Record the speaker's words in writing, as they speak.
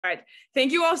All right.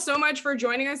 Thank you all so much for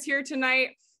joining us here tonight.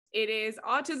 It is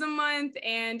Autism Month,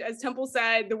 and as Temple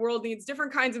said, the world needs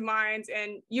different kinds of minds,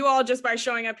 and you all, just by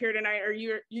showing up here tonight, are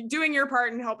you doing your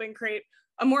part in helping create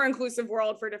a more inclusive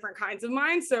world for different kinds of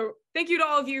minds. So thank you to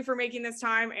all of you for making this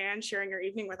time and sharing your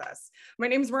evening with us. My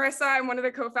name is Marissa. I'm one of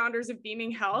the co-founders of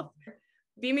Beaming Health.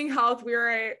 Beaming Health,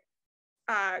 we're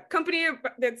a company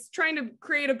that's trying to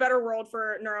create a better world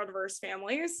for neurodiverse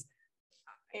families.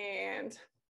 And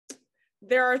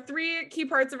there are three key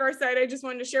parts of our site I just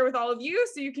wanted to share with all of you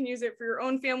so you can use it for your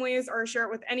own families or share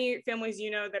it with any families you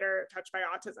know that are touched by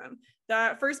autism.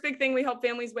 The first big thing we help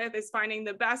families with is finding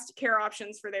the best care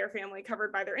options for their family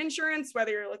covered by their insurance,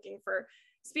 whether you're looking for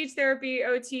speech therapy,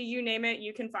 OT, you name it,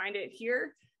 you can find it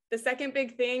here. The second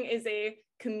big thing is a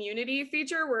community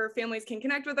feature where families can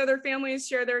connect with other families,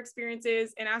 share their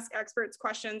experiences, and ask experts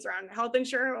questions around health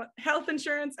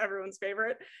insurance, everyone's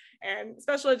favorite, and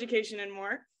special education and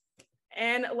more.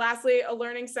 And lastly, a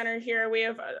learning center here. We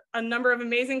have a number of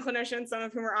amazing clinicians, some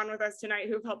of whom are on with us tonight,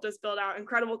 who've helped us build out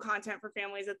incredible content for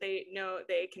families that they know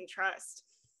they can trust.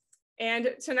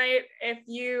 And tonight, if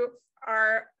you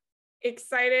are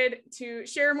excited to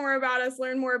share more about us,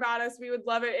 learn more about us, we would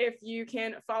love it if you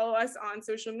can follow us on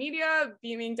social media,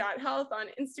 beaming.health on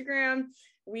Instagram.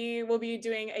 We will be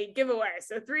doing a giveaway.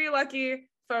 So 3 lucky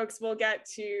folks will get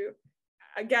to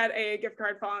get a gift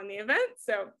card following the event.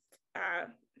 So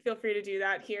feel free to do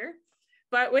that here.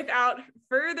 But without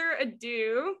further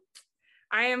ado,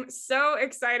 I am so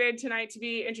excited tonight to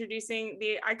be introducing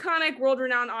the iconic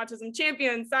world-renowned autism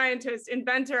champion, scientist,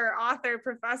 inventor, author,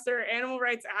 professor, animal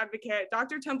rights advocate,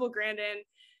 Dr. Temple Grandin.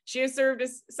 She has served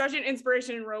as such an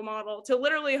inspiration and role model to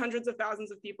literally hundreds of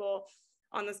thousands of people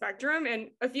on the spectrum.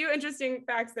 And a few interesting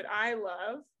facts that I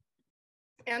love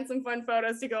and some fun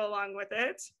photos to go along with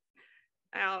it.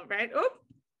 All right. Oh,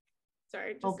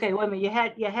 sorry. Okay, wait a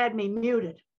minute. You had me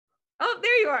muted. Oh,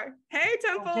 there you are. Hey,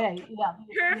 Temple. Okay, yeah.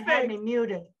 Perfect. You had me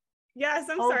muted. Yes,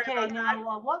 I'm sorry about now,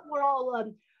 that. what were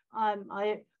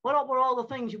all the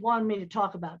things you wanted me to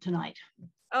talk about tonight?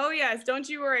 Oh yes, don't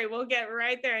you worry. We'll get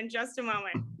right there in just a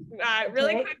moment. Okay.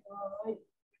 Really quick. Right.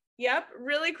 Yep,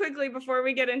 really quickly before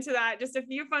we get into that, just a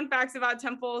few fun facts about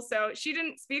Temple. So she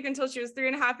didn't speak until she was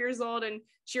 3.5 years old, and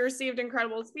she received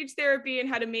incredible speech therapy and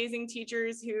had amazing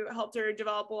teachers who helped her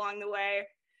develop along the way.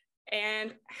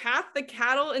 And half the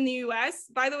cattle in the US,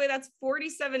 by the way, that's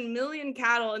 47 million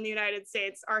cattle in the United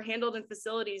States, are handled in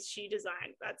facilities she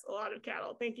designed. That's a lot of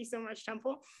cattle. Thank you so much,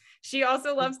 Temple. She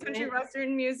also loves country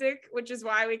western music, which is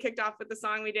why we kicked off with the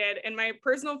song we did. And my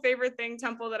personal favorite thing,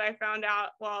 Temple, that I found out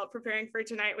while preparing for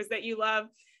tonight was that you love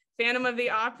Phantom of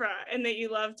the Opera and that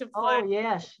you love to play. Oh,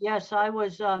 yes. I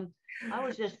was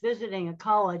just visiting a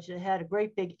college that had a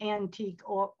great big antique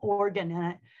organ in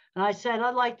it. And I said,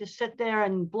 I'd like to sit there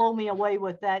and blow me away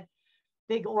with that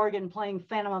big organ playing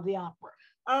Phantom of the Opera.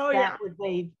 Oh, that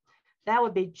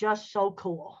would be just so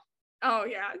cool. Oh,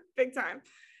 yeah, big time.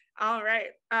 All right.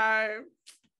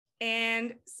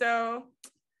 And so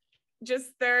just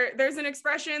there's an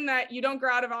expression that you don't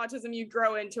grow out of autism, you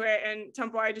grow into it. And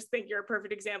Temple, I just think you're a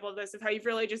perfect example of this, of how you've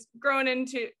really just grown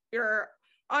into your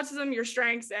autism, your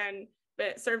strengths, and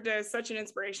it served as such an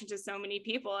inspiration to so many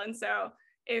people. And so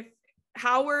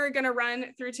how we're going to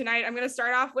run through tonight, I'm going to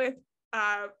start off with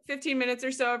 15 minutes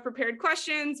or so of prepared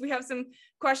questions. We have some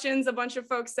questions a bunch of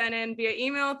folks sent in via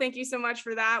email. Thank you so much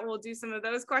for that. We'll do some of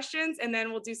those questions, and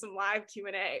then we'll do some live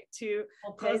Q&A to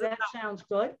okay, that sounds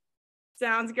good.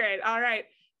 Sounds great. All right.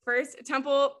 First,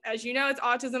 Temple, as you know, it's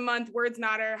Autism Month. Words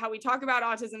matter. How we talk about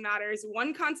autism matters.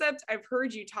 One concept I've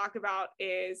heard you talk about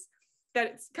is that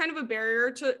it's kind of a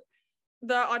barrier to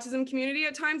the autism community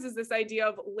at times, is this idea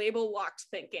of label locked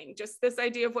thinking, just this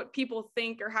idea of what people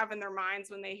think or have in their minds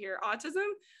when they hear autism.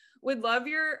 Would love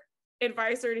your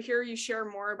advice or to hear you share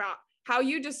more about how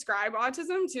you describe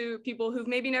autism to people who've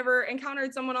maybe never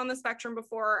encountered someone on the spectrum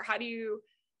before. How do you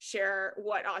share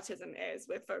what autism is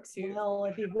with folks who— Well,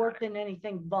 if you've worked in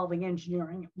anything involving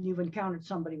engineering, you've encountered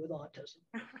somebody with autism.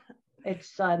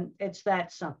 It's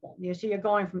that simple. You see, you're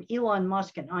going from Elon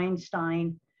Musk and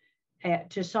Einstein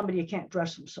to somebody who can't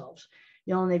dress themselves.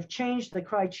 And they've changed the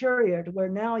criteria to where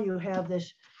now you have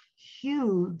this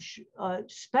huge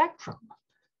spectrum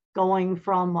going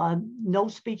from no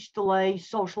speech delay,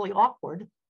 socially awkward,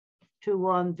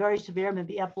 to very severe,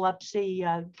 maybe epilepsy,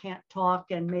 can't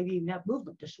talk, and maybe even have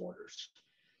movement disorders.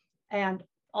 And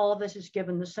all of this is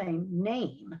given the same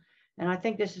name. And I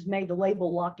think this has made the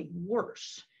label locking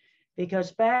worse,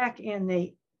 because back in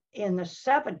the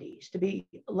 70s, to be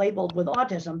labeled with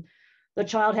autism, the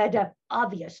child had to have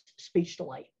obvious speech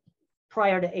delay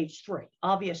prior to age 3,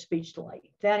 obvious speech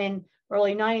delay. Then in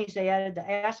early 90s, they added the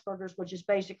Asperger's, which is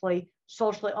basically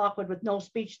socially awkward with no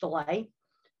speech delay.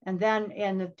 And then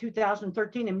in the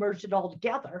 2013, they merged it all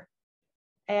together.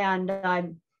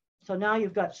 And so now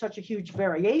you've got such a huge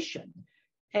variation.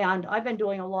 And I've been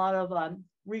doing a lot of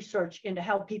research into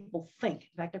how people think.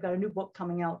 In fact, I've got a new book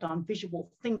coming out on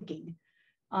visual thinking.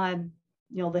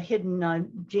 The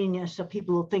hidden genius of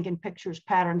people who think in pictures,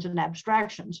 patterns, and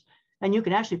abstractions. And you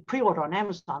can actually pre-order on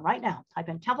Amazon right now. Type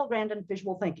in Temple Grandin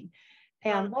visual thinking.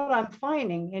 And what I'm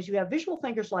finding is you have visual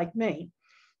thinkers like me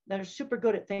that are super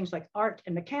good at things like art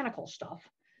and mechanical stuff.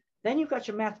 Then you've got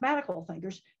your mathematical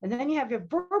thinkers, and then you have your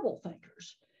verbal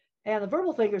thinkers. And the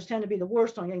verbal thinkers tend to be the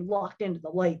worst on getting locked into the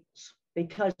labels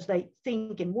because they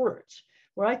think in words.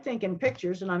 Where I think in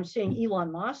pictures, and I'm seeing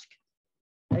Elon Musk,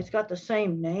 it's got the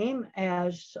same name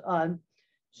as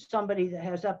somebody that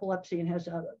has epilepsy and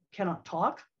cannot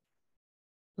talk.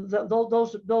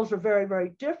 Those are very, very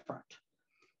different.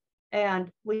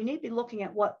 And we need to be looking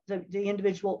at what the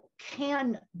individual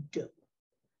can do.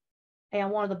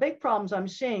 And one of the big problems I'm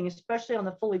seeing, especially on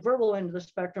the fully verbal end of the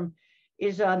spectrum,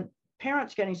 is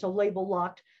parents getting so label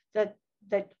locked that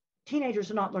teenagers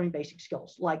are not learning basic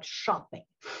skills like shopping,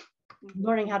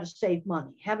 learning how to save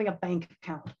money, having a bank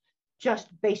account, just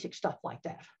basic stuff like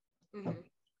that. Mm-hmm.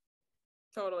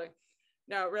 Totally.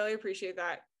 No, really appreciate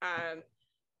that.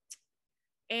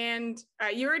 And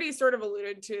you already sort of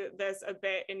alluded to this a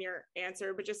bit in your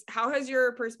answer, but just how has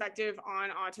your perspective on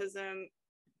autism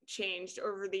changed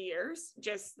over the years?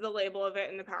 Just the label of it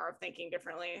and the power of thinking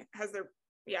differently. How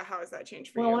has that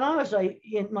changed for you? Well, when I was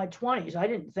in my 20s, I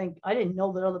didn't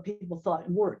know that other people thought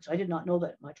in words. I did not know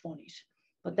that in my 20s,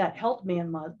 but that helped me in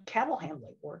my cattle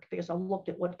handling work because I looked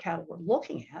at what cattle were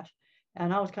looking at.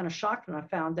 And I was kind of shocked when I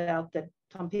found out that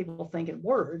some people think in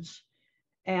words.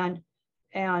 And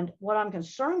what I'm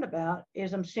concerned about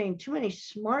is I'm seeing too many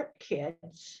smart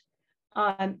kids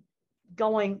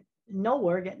going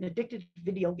nowhere, getting addicted to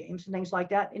video games and things like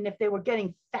that. And if they were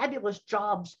getting fabulous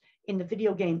jobs in the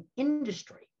video game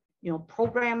industry,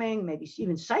 programming, maybe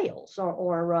even sales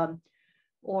or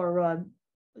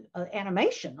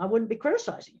animation, I wouldn't be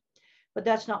criticizing. But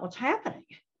that's not what's happening.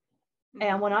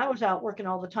 And when I was out working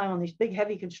all the time on these big,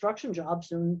 heavy construction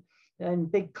jobs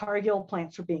and big Cargill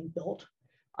plants are being built,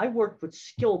 I worked with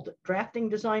skilled drafting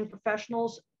design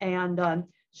professionals and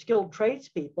skilled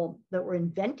tradespeople that were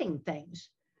inventing things.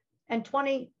 And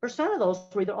 20% of those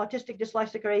were either autistic,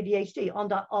 dyslexic, or ADHD,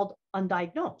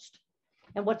 undiagnosed.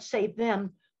 And what saved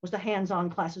them was the hands-on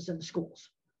classes in the schools.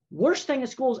 Worst thing the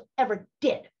schools ever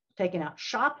did, taking out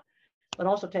shop, but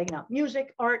also taking out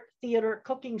music, art, theater,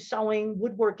 cooking, sewing,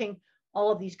 woodworking,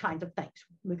 all of these kinds of things.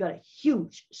 We've got a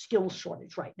huge skills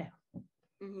shortage right now.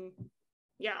 Mm-hmm.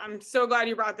 Yeah, I'm so glad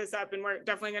you brought this up, and we're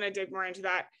definitely going to dig more into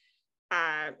that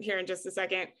here in just a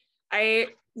second.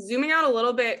 Zooming out a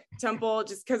little bit, Temple,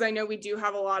 just because I know we do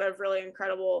have a lot of really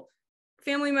incredible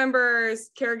family members,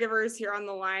 caregivers here on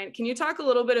the line. Can you talk a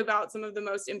little bit about some of the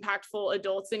most impactful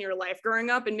adults in your life growing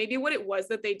up and maybe what it was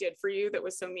that they did for you that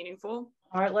was so meaningful?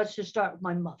 All right, let's just start with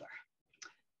my mother.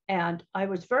 And I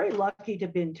was very lucky to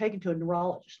have been taken to a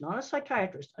neurologist, not a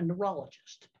psychiatrist, a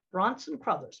neurologist. Bronson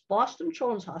Brothers, Boston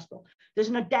Children's Hospital. There's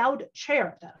an endowed chair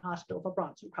at that hospital for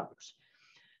Bronson Brothers.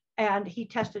 And he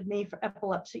tested me for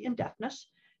epilepsy and deafness.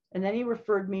 And then he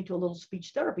referred me to a little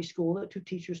speech therapy school that 2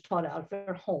 teachers taught out of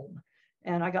their home.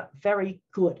 And I got very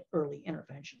good early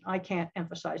intervention. I can't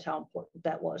emphasize how important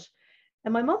that was.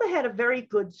 And my mother had a very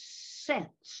good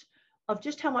sense of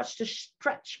just how much to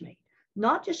stretch me,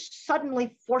 not just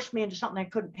suddenly force me into something I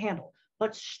couldn't handle,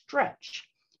 but stretch.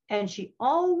 And she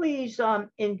always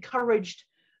encouraged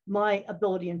my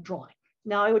ability in drawing.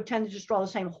 Now, I would tend to just draw the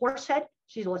same horse head.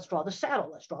 She said, let's draw the saddle,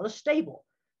 let's draw the stable,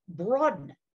 broaden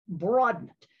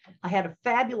it. I had a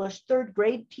fabulous 3rd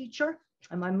grade teacher,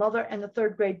 and my mother and the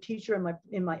 3rd grade teacher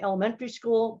in my elementary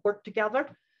school worked together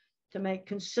to make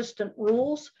consistent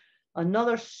rules.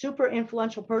 Another super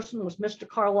influential person was Mr.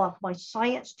 Karloff, my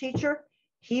science teacher.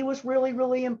 He was really,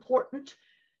 really important.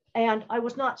 And I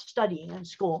was not studying in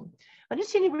school. I didn't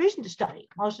see any reason to study.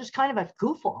 I was just kind of a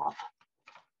goof off.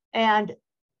 And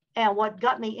what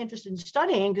got me interested in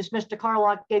studying, because Mr.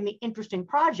 Karloff gave me interesting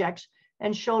projects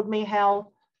and showed me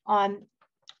how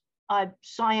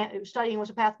studying was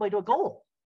a pathway to a goal.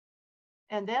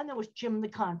 And then there was Jim the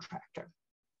contractor.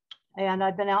 And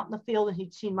I'd been out in the field and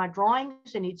he'd seen my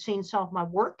drawings and he'd seen some of my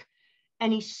work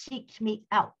and he seeked me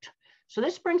out. So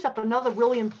this brings up another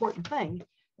really important thing.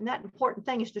 And that important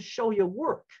thing is to show your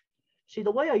work. See,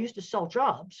 the way I used to sell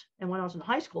jobs, and when I was in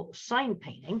high school, it was sign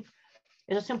painting,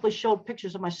 is I simply showed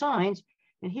pictures of my signs.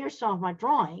 And here's some of my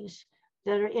drawings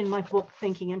that are in my book,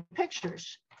 Thinking in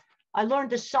Pictures. I learned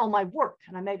to sell my work,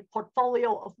 and I made a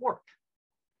portfolio of work.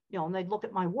 And they'd look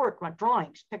at my work, my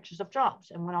drawings, pictures of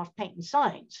jobs. And when I was painting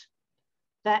signs,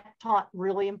 that taught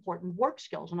really important work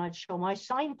skills. And I'd show my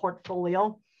sign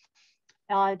portfolio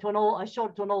I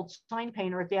showed it to an old sign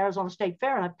painter at the Arizona State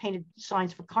Fair, and I painted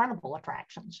signs for carnival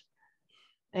attractions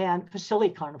and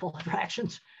facility carnival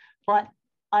attractions. But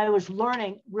I was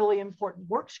learning really important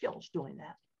work skills doing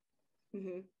that.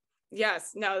 Mm-hmm.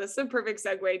 Yes, no, this is a perfect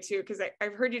segue too, because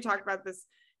I've heard you talk about this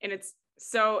and it's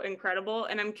so incredible.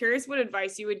 And I'm curious what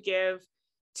advice you would give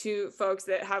to folks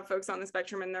that have folks on the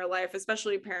spectrum in their life,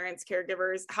 especially parents,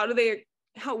 caregivers.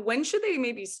 When should they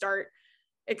maybe start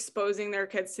exposing their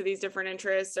kids to these different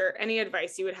interests, or any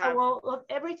advice you would have? Well, look,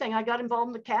 everything. I got involved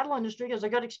in the cattle industry because I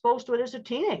got exposed to it as a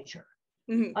teenager.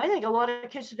 Mm-hmm. I think a lot of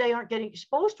kids today aren't getting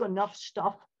exposed to enough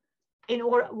stuff.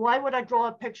 Why would I draw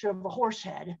a picture of a horse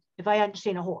head if I hadn't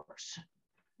seen a horse?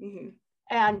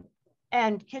 Mm-hmm.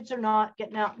 And kids are not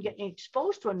getting out and getting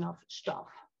exposed to enough stuff.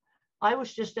 I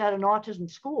was just at an autism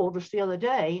school just the other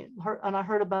day, and I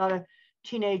heard about a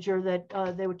teenager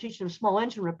that they were teaching him small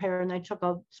engine repair, and they took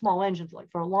a small engine like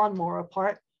for a lawnmower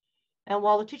apart. And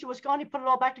while the teacher was gone, he put it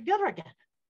all back together again.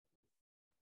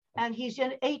 And he's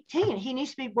 18. He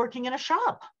needs to be working in a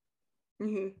shop.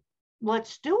 Mm-hmm.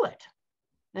 Let's do it.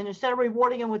 And instead of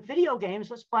rewarding him with video games,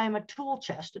 let's buy him a tool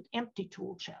chest, an empty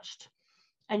tool chest.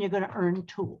 And you're going to earn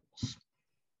tools.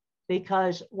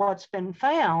 Because what's been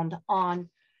found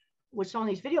with some of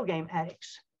these video game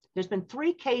addicts, there's been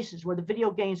 3 cases where the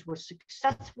video games were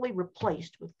successfully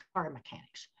replaced with car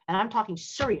mechanics. And I'm talking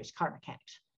serious car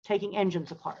mechanics, taking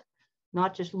engines apart,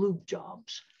 not just lube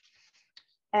jobs.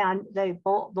 And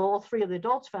all 3 of the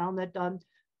adults found that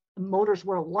motors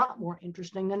were a lot more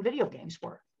interesting than video games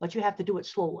were, but you have to do it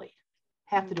slowly.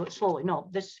 No,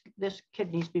 this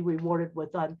kid needs to be rewarded with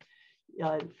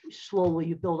slowly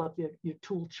you build up your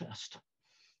tool chest,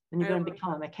 and you're going to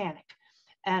become a mechanic.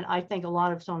 And I think a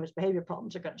lot of some of his behavior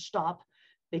problems are going to stop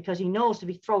because he knows if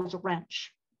he throws a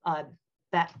wrench,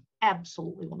 that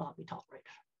absolutely will not be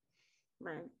tolerated.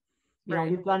 Right.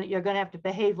 You're going to have to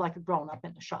behave like a grown-up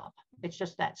in the shop. It's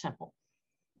just that simple.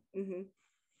 Mm-hmm.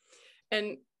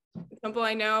 And Temple,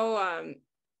 I know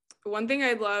one thing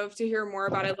I'd love to hear more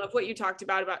about, I love what you talked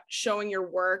about showing your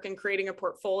work and creating a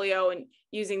portfolio and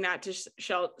using that to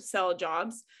sell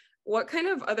jobs. What kind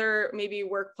of other maybe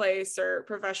workplace or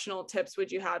professional tips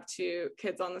would you have to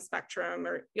kids on the spectrum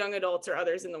or young adults or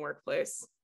others in the workplace?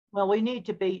 Well, we need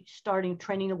to be starting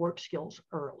training the work skills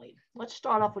early. Let's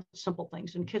start off with simple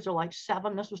things. And kids are like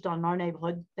 7. This was done in our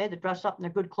neighborhood. They had to dress up in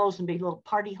their good clothes and be little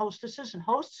party hostesses and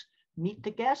hosts, meet the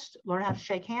guests, learn how to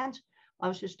shake hands. I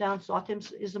was just down at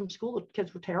Autism school. The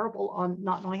kids were terrible on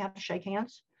not knowing how to shake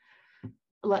hands.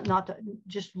 Not to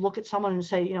just look at someone and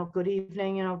say, good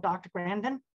evening, Dr.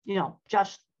 Grandin,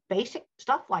 just basic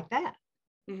stuff like that.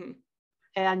 Mm-hmm.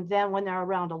 And then when they're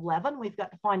around 11, we've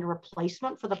got to find a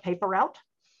replacement for the paper route.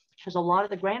 Because a lot of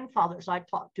the grandfathers I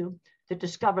talked to that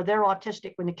discover they're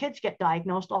autistic when the kids get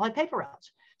diagnosed all have paper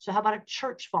routes. So how about a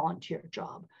church volunteer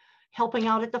job? Helping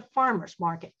out at the farmer's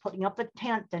market, putting up the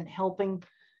tent and helping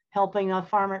a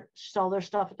farmer sell their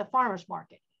stuff at the farmer's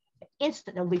market.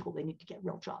 Instant, they're legal. They need to get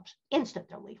real jobs. Instant,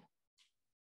 they're legal.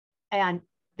 And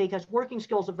because working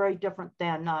skills are very different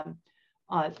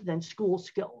than school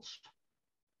skills.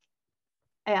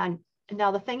 And now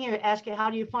the thing you're asking,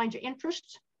 how do you find your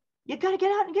interests? You got to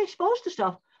get out and get exposed to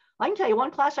stuff. I can tell you one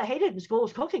class I hated in school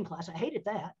was cooking class. I hated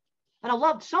that. And I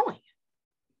loved sewing.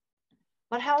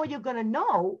 But how are you going to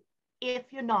know if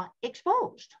you're not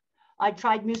exposed? I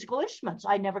tried musical instruments.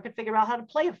 I never could figure out how to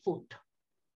play a flute,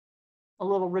 a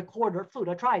little recorder flute.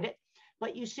 I tried it.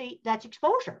 But you see, that's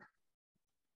exposure.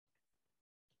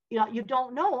 You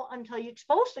don't know until you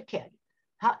expose the kid.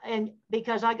 And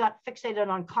because I got fixated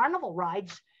on carnival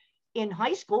rides in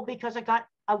high school because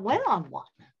I went on one.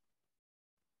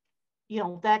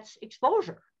 That's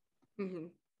exposure. Mm-hmm.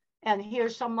 And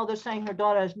here's some mother saying her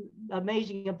daughter is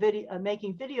amazing at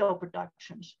making video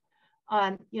productions.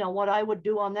 What I would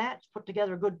do on that is put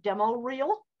together a good demo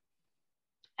reel.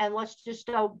 And let's just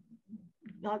go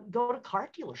to a car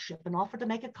dealership and offer to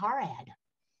make a car ad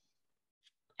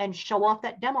and show off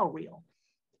that demo reel.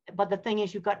 But the thing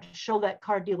is, you've got to show that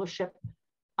car dealership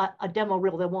a demo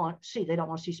reel they want to see. They don't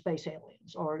want to see space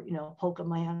aliens or,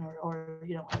 Pokemon or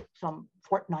some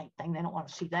Fortnite thing. They don't want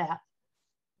to see that.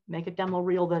 Make a demo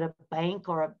reel that a bank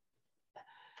or a,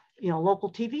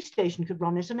 local TV station could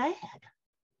run as an ad.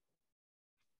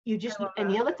 And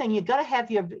the other thing, you've got to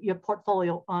have your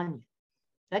portfolio on you.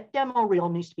 That demo reel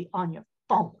needs to be on your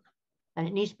phone, and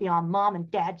it needs to be on mom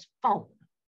and dad's phone,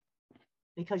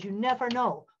 because you never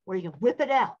know where you can whip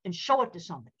it out and show it to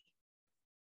somebody.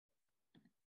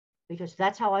 because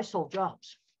that's how I sold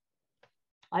jobs.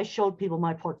 I showed people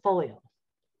my portfolio.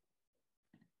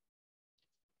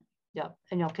 Yeah,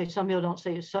 and okay, some people don't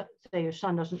say your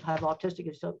son doesn't have autistic,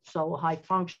 is so high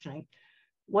functioning.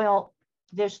 Well,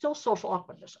 there's still social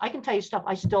awkwardness. I can tell you stuff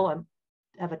I still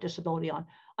have a disability on.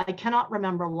 I cannot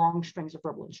remember long strings of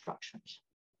verbal instructions.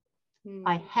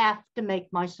 I have to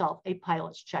make myself a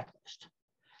pilot's checklist.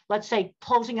 Let's say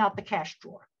closing out the cash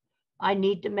drawer. I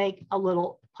need to make a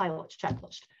little pilot's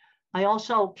checklist. I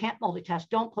also can't multitask.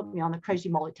 Don't put me on the crazy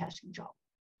multitasking job.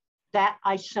 That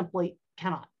I simply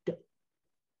cannot do.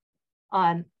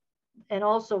 And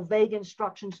also vague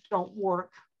instructions don't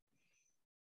work.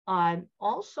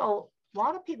 Also, a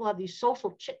lot of people have these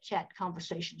social chit-chat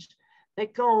conversations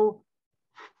that go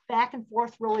back and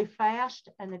forth really fast,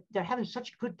 and they're having such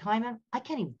a good time in. I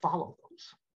can't even follow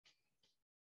those.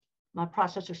 My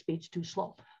processor speed's too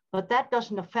slow, but that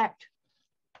doesn't affect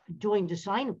doing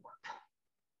design work.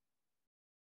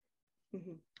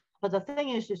 Mm-hmm. But the thing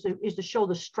is to show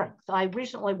the strength. I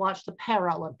recently watched the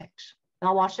Paralympics, and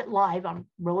I watched it live. I'm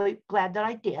really glad that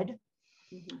I did.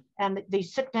 Mm-hmm. And the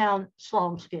sit-down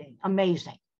slalom skiing,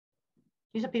 amazing.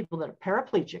 These are people that are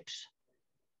paraplegics,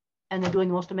 and they're doing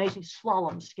the most amazing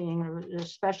slalom skiing or a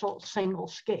special single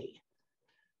ski.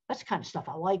 That's the kind of stuff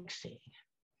I like seeing.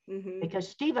 Mm-hmm. Because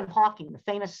Stephen Hawking,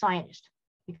 the famous scientist,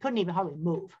 he couldn't even hardly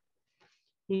move.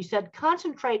 He said,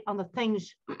 concentrate on the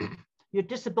things your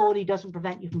disability doesn't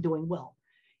prevent you from doing well.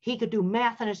 He could do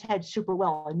math in his head super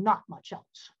well and not much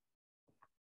else.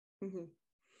 Mm-hmm.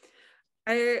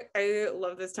 I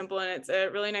love this, Temple, and it's a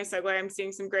really nice segue. I'm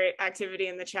seeing some great activity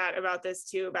in the chat about this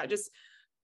too, about just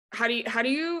how do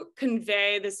you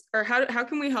convey this, or how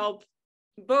can we help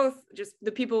both just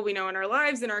the people we know in our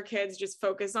lives and our kids just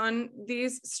focus on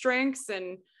these strengths?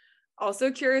 And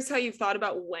also curious how you've thought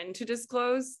about when to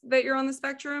disclose that you're on the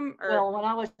spectrum. Well, when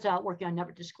I was out working, I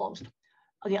never disclosed.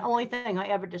 The only thing I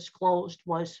ever disclosed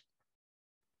was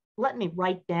let me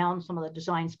write down some of the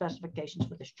design specifications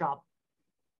for this job.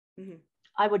 Mm-hmm.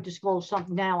 I would disclose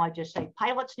something now. I just say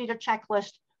pilots need a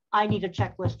checklist. I need a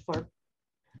checklist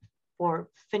for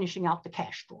finishing out the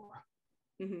cash drawer.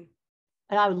 Mm-hmm.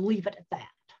 And I would leave it at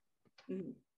that.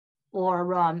 Mm-hmm.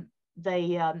 Or I'm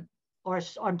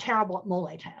terrible at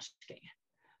multitasking.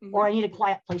 Mm-hmm. Or I need a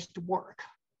quiet place to work.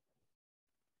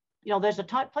 You know, there's a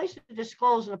place to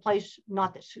disclose and a place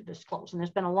not to disclose. And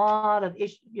there's been a lot of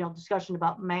discussion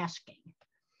about masking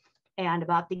and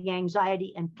about the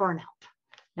anxiety and burnout.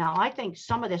 Now, I think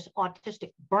some of this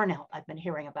autistic burnout I've been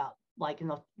hearing about, like in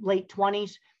the late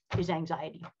 20s, is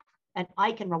anxiety. And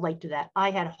I can relate to that.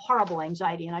 I had horrible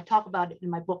anxiety, and I talk about it in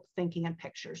my book, Thinking in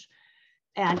Pictures.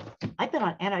 And I've been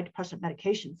on antidepressant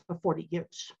medication for 40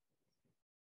 years.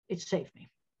 It saved me,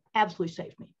 absolutely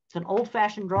saved me. It's an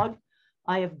old-fashioned drug.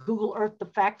 I have Google Earth the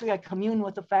factory. I commune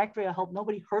with the factory. I hope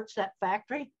nobody hurts that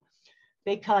factory,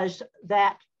 because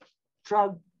that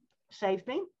drug saved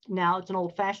me. Now it's an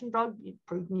old-fashioned drug. You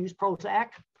can use Prozac,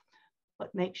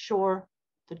 but make sure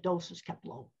the dose is kept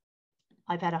low.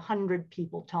 I've had 100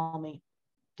 people tell me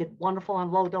did wonderful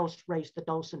on low dose, raised the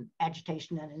dose in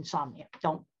agitation and insomnia.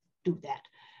 Don't do that.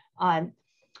 And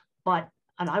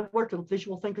I've worked with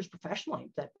visual thinkers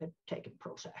professionally that had taken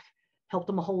Prozac. Helped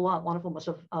them a whole lot. One of them was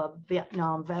a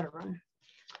Vietnam veteran.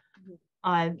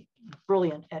 I'm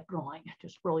brilliant at drawing,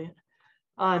 just brilliant.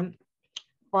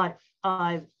 But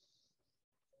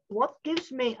what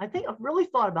gives me, I think I've really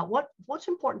thought about what's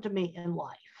important to me in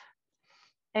life.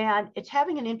 And it's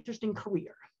having an interesting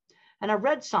career. And I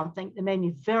read something that made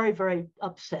me very, very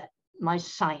upset. My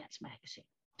science magazine,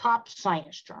 top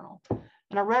science journal.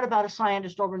 And I read about a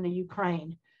scientist over in the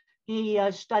Ukraine. He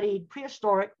studied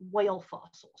prehistoric whale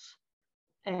fossils.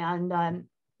 And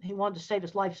he wanted to save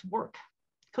his life's work.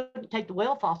 Couldn't take the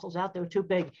whale fossils out, they were too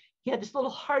big. He had this little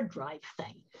hard drive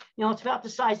thing. You know, it's about the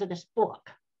size of this book.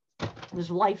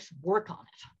 There's life's work on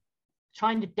it.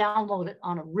 Trying to download it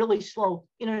on a really slow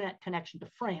internet connection to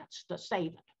France to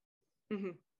save it.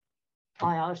 Mm-hmm.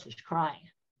 I was just crying.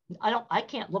 I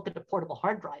can't look at the portable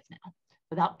hard drive now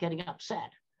without getting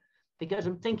upset, because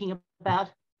I'm thinking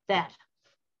about that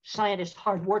scientist's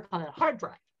hard work on a hard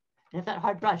drive. And if that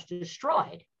hard drive's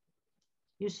destroyed,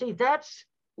 you see, that's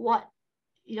what,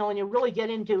 when you really get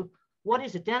into what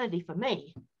is identity for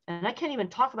me, and I can't even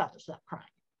talk about this without crying.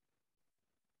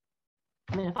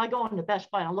 I mean, if I go into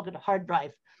Best Buy and I look at a hard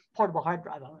drive, portable hard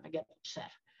drive, I'm going to get upset,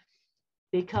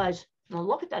 because I'll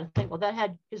look at that and think, well, that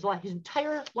had his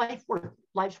entire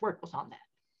life's work was on that.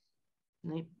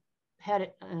 And he had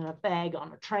it in a bag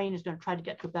on a train. He's going to try to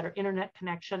get to a better internet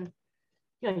connection.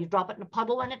 You drop it in a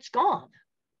puddle and it's gone.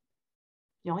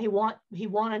 He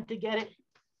wanted to get it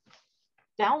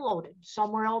downloaded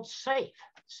somewhere else safe.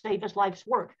 save his life's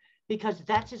work, because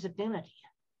that's his identity.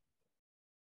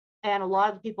 And a lot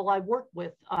of the people I work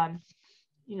with,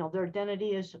 you know, their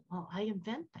identity is, well, I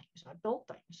invent things, I build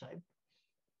things.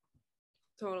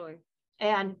 Totally.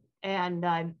 And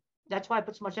that's why I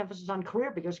put so much emphasis on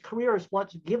career, because career is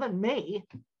what's given me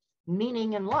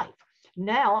meaning in life.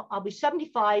 Now I'll be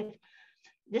 75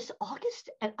 this August,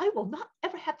 and I will not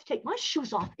ever have to take my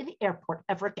shoes off in the airport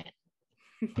ever again.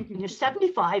 When you're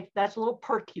 75, that's a little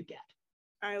perk you get.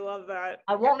 I love that.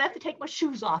 I won't have to take my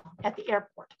shoes off at the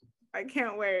airport. I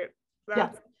can't wait.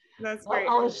 That's great.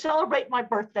 I'll celebrate my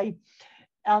birthday.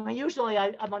 Usually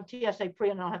I'm on TSA pre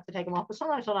and I don't have to take them off, but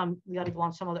sometimes when we got to go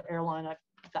on some other airline, I've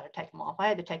got to take them off. I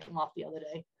had to take them off the other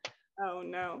day. Oh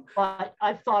no. But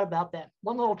I've thought about that.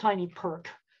 One little tiny perk.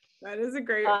 That is a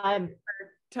great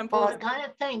Temple. I kind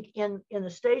of think in the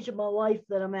stage of my life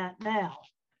that I'm at now,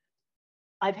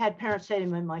 I've had parents say to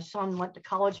me, my son went to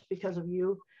college because of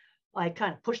you. I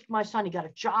kind of pushed my son, he got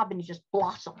a job and he just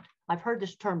blossomed. I've heard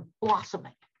this term,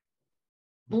 blossoming,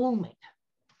 blooming.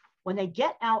 When they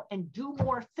get out and do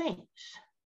more things.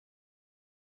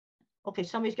 Okay,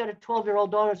 somebody's got a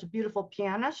 12-year-old daughter who's a beautiful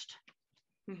pianist.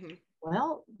 Mm-hmm.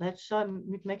 Well, let's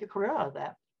make a career out of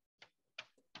that.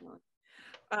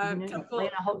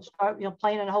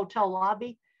 Playing in a hotel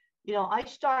lobby. You know, I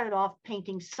started off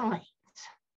painting signs,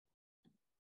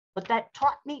 but that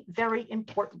taught me very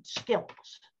important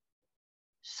skills.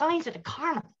 Signs at a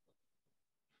carnival.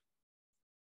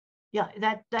 Yeah,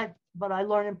 but I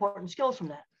learned important skills from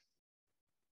that.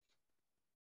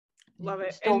 Love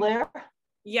it. Still there?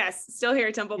 Yes, still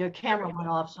here, Temple. Your camera went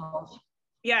off, so.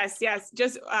 Yes.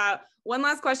 Just one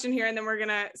last question here, and then we're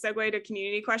gonna segue to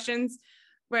community questions.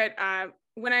 But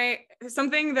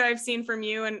something that I've seen from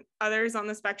you and others on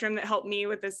the spectrum that helped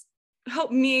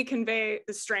me convey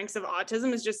the strengths of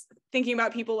autism is just thinking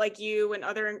about people like you and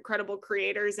other incredible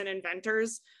creators and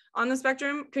inventors on the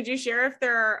spectrum. Could you share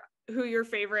who your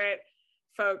favorite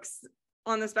folks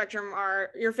on the spectrum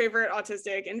are, your favorite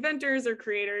autistic inventors or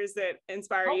creators that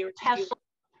inspire you?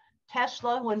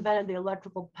 Tesla, who invented the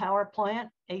electrical power plant,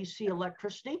 AC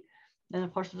electricity. And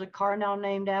of course, there's a car now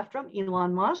named after him,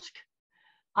 Elon Musk.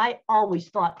 I always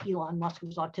thought Elon Musk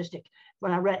was autistic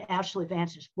when I read Ashley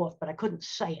Vance's book, but I couldn't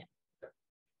say it.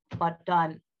 But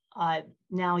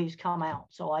now he's come out,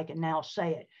 so I can now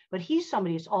say it. But he's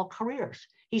somebody who's all careers.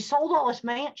 He sold all his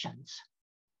mansions,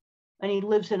 and he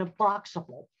lives in a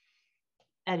boxable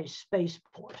at his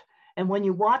spaceport. And when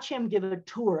you watch him give a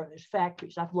tour of his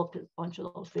factories, I've looked at a bunch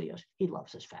of those videos, he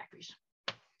loves his factories.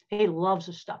 He loves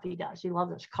the stuff he does. He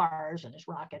loves his cars and his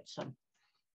rockets. And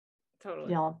totally,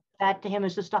 you know, that to him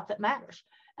is the stuff that matters.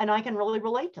 And I can really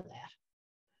relate to that.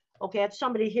 Okay, I had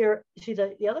somebody here. See,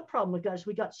 the other problem with guys,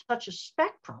 we got such a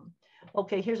spectrum.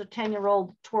 Okay, here's a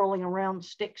 10-year-old twirling around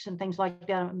sticks and things like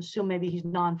that. I'm assuming maybe he's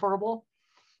nonverbal.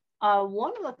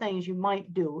 One of the things you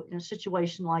might do in a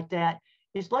situation like that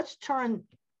is let's turn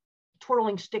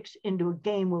twirling sticks into a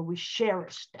game where we share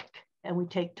a stick and we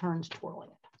take turns twirling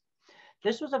it.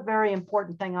 This was a very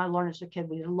important thing I learned as a kid.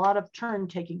 We did a lot of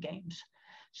turn-taking games.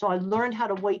 So I learned how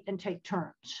to wait and take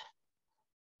turns.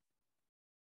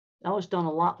 That was done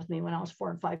a lot with me when I was 4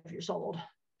 and 5 years old.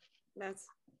 And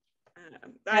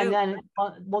then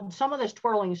some of this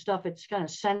twirling stuff, it's kind of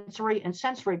sensory, and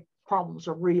sensory problems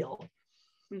are real.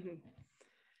 Mm-hmm.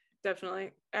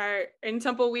 Definitely. In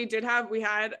Temple, we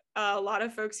had a lot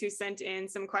of folks who sent in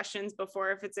some questions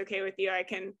before. If it's okay with you, I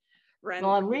can run.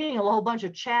 Well, I'm reading a whole bunch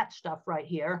of chat stuff right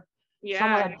here. Yeah.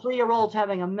 Someone had 3-year-olds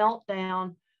having a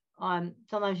meltdown.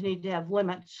 Sometimes you need to have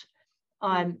limits.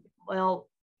 Well,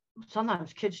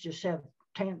 sometimes kids just have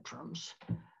tantrums.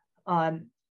 When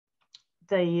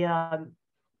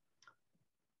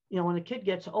a kid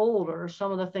gets older,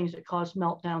 some of the things that cause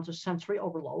meltdowns are sensory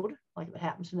overload, like if it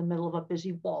happens in the middle of a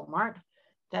busy Walmart,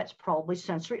 that's probably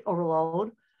sensory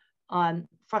overload.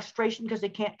 Frustration because they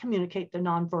can't communicate, they're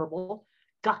nonverbal.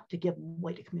 Got to give them a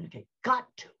way to communicate. Got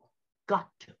to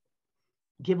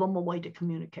give them a way to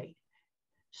communicate.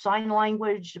 Sign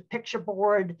language, a picture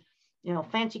board,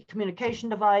 fancy communication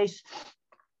device,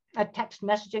 a text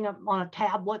messaging on a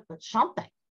tablet, but something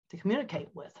to communicate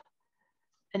with.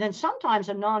 And then sometimes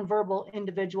a nonverbal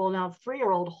individual, now a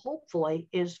 3-year-old hopefully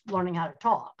is learning how to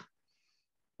talk.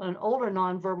 But an older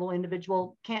nonverbal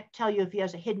individual can't tell you if he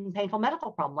has a hidden painful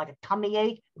medical problem, like a tummy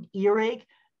ache, an earache,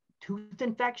 tooth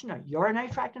infection, or urinary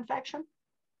tract infection.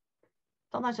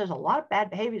 Sometimes there's a lot of bad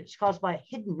behavior that's caused by a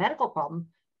hidden medical problem,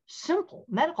 simple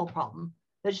medical problem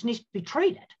that just needs to be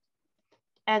treated.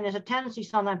 And there's a tendency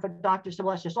sometimes for doctors to,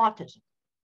 well, it's just autism,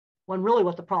 when really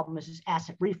what the problem is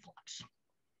acid reflux.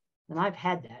 And I've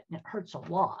had that, and it hurts a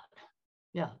lot.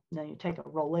 Yeah, and then you take a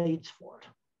Rolaids for it.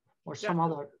 or some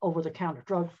other over-the-counter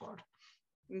drug for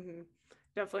it. Mm-hmm.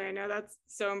 Definitely. I know that's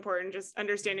so important, just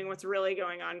understanding what's really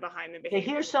going on behind the behavior. They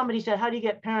hear somebody said, how do you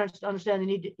get parents to understand they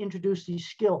need to introduce these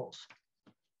skills?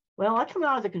 Well, I come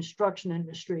out of the construction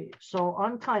industry, so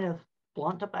I'm kind of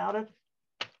blunt about it.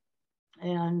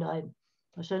 And I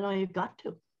said, no, you've got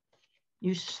to.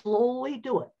 You slowly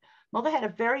do it. Mother had a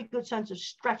very good sense of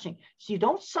stretching. So you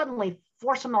don't suddenly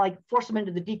force them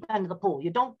into the deep end of the pool.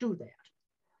 You don't do that.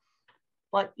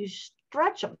 But you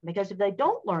stretch them, because if they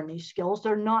don't learn these skills,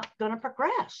 they're not going to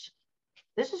progress.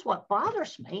 This is what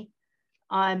bothers me.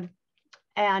 And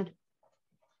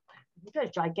we've got a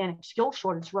gigantic skill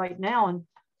shortage right now in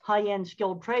high-end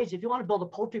skilled trades. If you want to build a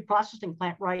poultry processing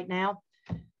plant right now,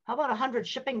 how about 100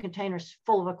 shipping containers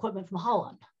full of equipment from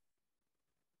Holland?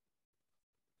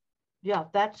 Yeah,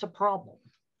 that's a problem.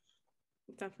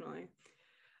 Definitely.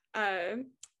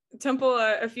 Temple,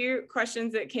 a few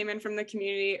questions that came in from the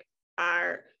community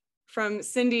are from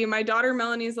Cindy. My daughter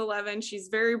Melanie is 11. She's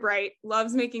very bright,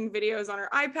 loves making videos on her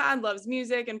iPad, loves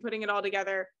music and putting it all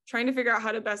together, trying to figure out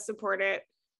how to best support it.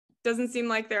 Doesn't seem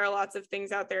like there are lots of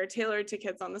things out there tailored to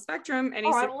kids on the spectrum.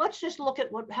 All right, well, let's just look at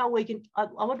how we can, I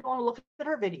would want to look at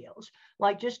her videos.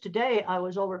 Like just today, I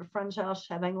was over at a friend's house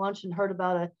having lunch and heard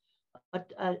about a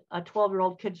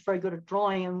 12-year-old kid's very good at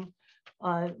drawing,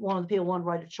 and one of the people wanted to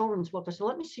write a children's book. I said,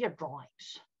 let me see your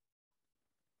drawings.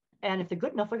 And if they're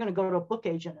good enough, we're going to go to a book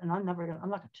agent, and I'm not going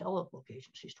to tell a book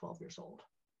agent she's 12 years old.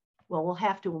 Well, we'll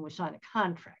have to when we sign a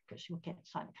contract, because we can't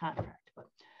sign a contract, but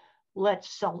let's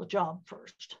sell the job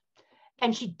first.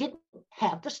 And she didn't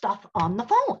have the stuff on the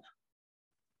phone.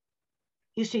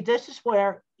 You see, this is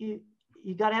where you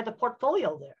got to have the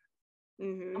portfolio there.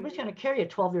 Mm-hmm. Nobody's going to carry a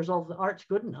 12 years old if the art's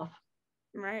good enough.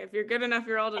 Right. If you're good enough,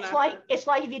 you're old enough. It's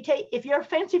like if you're a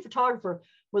fancy photographer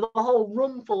with a whole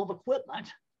room full of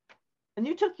equipment, and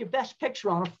you took your best picture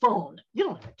on a phone, you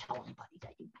don't have to tell anybody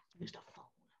that you used a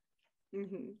phone.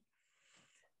 Mm-hmm.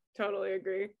 Totally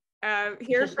agree.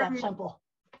 Just that simple.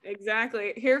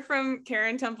 Exactly. Hear from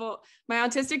Karen Temple. My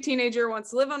autistic teenager wants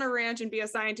to live on a ranch and be a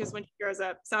scientist when she grows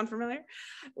up. Sound familiar?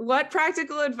 What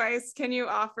practical advice can you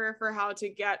offer for how to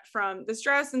get from the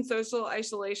stress and social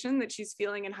isolation that she's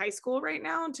feeling in high school right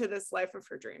now to this life of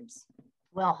her dreams?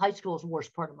 Well, high school is the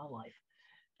worst part of my life.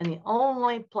 And the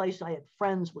only place I had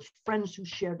friends was friends who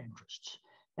shared interests.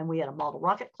 And we had a model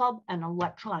rocket club and an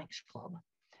electronics club.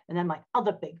 And then my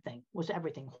other big thing was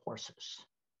everything horses.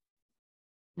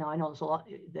 Now I know there's a lot,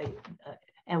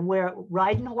 and we're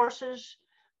riding horses,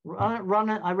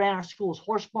 running. I ran our school's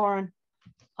horse barn,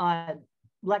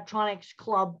 electronics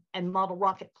club, and model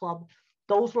rocket club.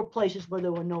 Those were places where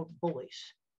there were no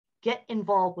bullies. Get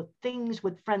involved with things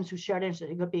with friends who shared interests.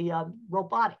 It could be a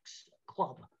robotics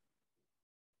club.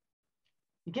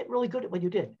 You get really good at what you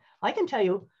did. I can tell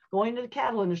you, going into the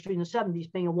cattle industry in the 70s,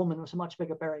 being a woman was a much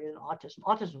bigger barrier than autism.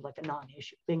 Autism was like a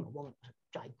non-issue. Being a woman was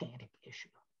a gigantic issue.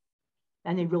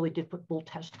 And they really did put bull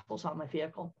testicles on my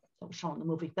vehicle. That was shown in the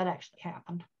movie. That actually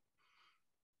happened.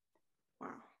 Wow.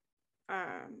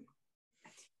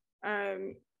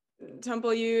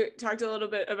 Temple, you talked a little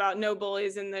bit about no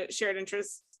bullies in the shared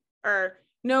interests, or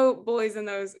no bullies in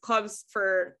those clubs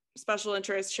for special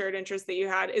interests, shared interests that you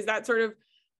had. Is that sort of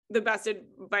the best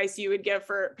advice you would give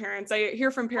for parents? I hear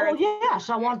from parents. Oh,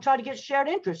 yes. I want to try to get shared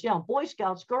interests. Yeah, Boy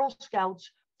Scouts, Girl Scouts,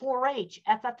 4-H,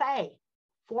 FFA.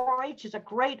 4-H is a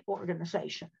great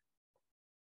organization.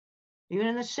 Even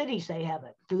in the cities, they have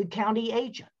it. Through the county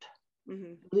agent,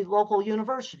 the local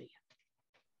university.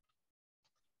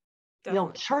 Definitely. You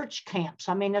know, church camps.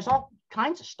 I mean, there's all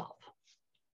kinds of stuff.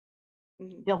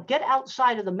 You know, get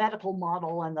outside of the medical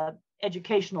model and the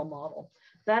educational model.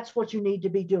 That's what you need to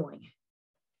be doing.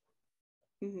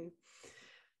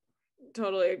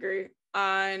 Totally agree.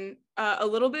 On a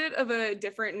little bit of a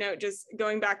different note, just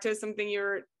going back to something you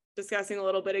were discussing a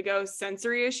little bit ago,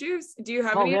 sensory issues. Do you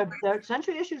have any?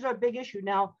 Sensory issues are a big issue.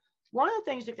 Now, one of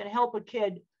the things that can help a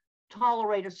kid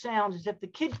tolerate a sound is if the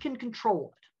kid can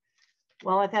control it.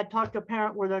 Well, I've had talked to a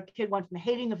parent where the kid went from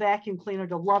hating the vacuum cleaner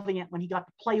to loving it when he got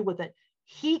to play with it.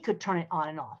 He could turn it on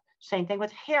and off. Same thing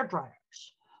with hair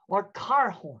dryers or car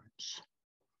horns.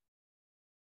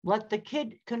 Let the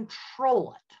kid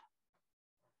control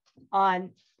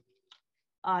it.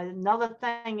 Another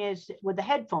thing is with the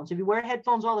headphones. If you wear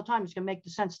headphones all the time, it's going to make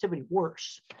the sensitivity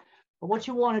worse. But what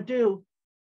you want to do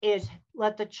is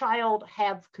let the child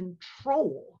have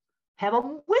control. Have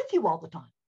them with you all the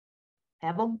time.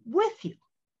 Have them with you.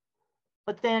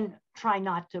 But then try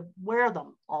not to wear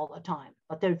them all the time.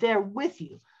 But they're there with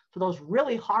you for those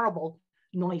really horrible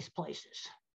noise places.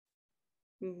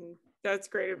 That's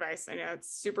great advice. I know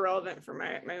it's super relevant for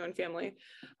my own family.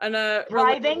 And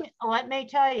driving, let me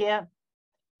tell you,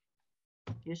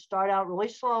 You start out really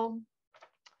slow.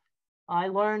 I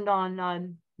learned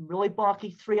on really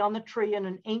balky 3 on the tree in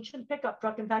an ancient pickup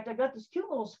truck. In fact, I got this cute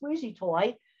little squeezy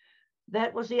toy.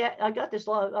 That was I got this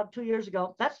 2 years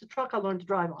ago. That's the truck I learned to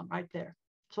drive on right there.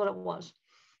 That's what it was.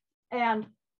 And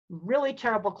really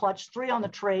terrible clutch, 3 on the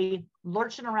tree,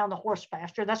 lurching around the horse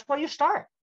pasture. That's where you start.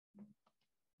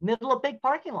 Middle of big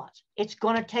parking lots. It's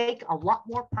going to take a lot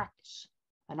more practice.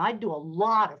 And I do a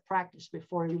lot of practice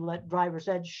before you let driver's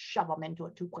ed shove them into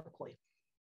it too quickly.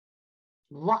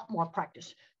 A lot more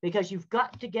practice, because you've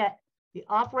got to get the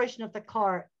operation of the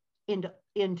car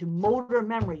into motor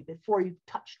memory before you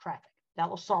touch traffic. That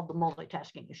will solve the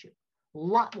multitasking issue. A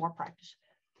lot more practice.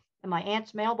 And my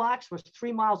aunt's mailbox was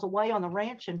 3 miles away on the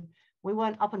ranch, and we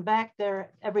went up and back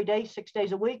there every day, 6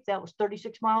 days a week. That was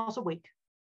 36 miles a week.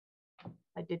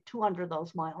 I did 200 of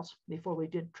those miles before we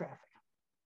did traffic.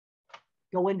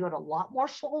 Go into it a lot more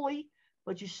slowly,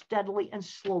 but you steadily and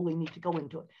slowly need to go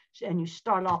into it. And you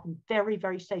start off in very,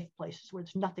 very safe places where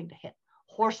there's nothing to hit.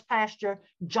 Horse pasture,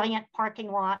 giant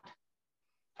parking lot,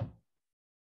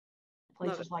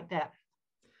 places like that.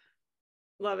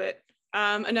 Love it.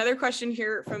 Another question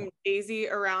here from Daisy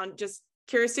around, just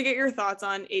curious to get your thoughts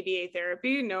on ABA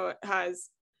therapy. I know it has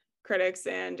critics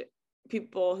and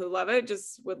people who love it.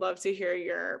 Just would love to hear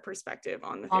your perspective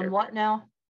on the therapy. On what now?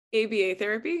 ABA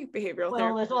therapy, behavioral therapy.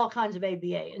 Well, there's all kinds of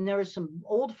ABA, and there is some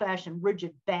old-fashioned,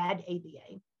 rigid, bad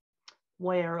ABA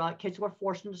where kids were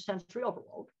forced into sensory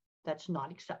overload. That's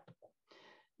not acceptable.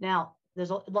 Now, there's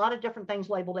a lot of different things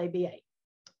labeled ABA.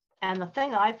 And the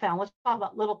thing that I found, let's talk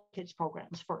about little kids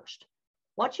programs first.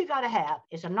 What you got to have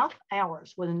is enough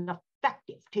hours with an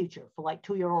effective teacher for like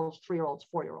 2-year-olds, 3-year-olds,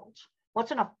 4-year-olds.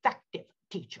 What's an effective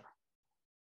teacher?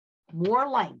 More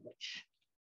language,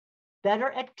 better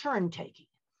at turn taking,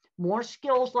 more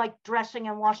skills like dressing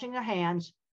and washing their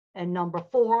hands. And number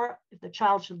 4, if the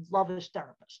child should love his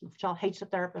therapist. If the child hates a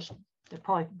therapist, they're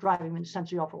probably driving him into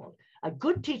sensory overload. A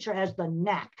good teacher has the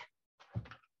knack.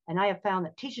 And I have found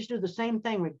that teachers do the same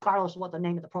thing regardless of what the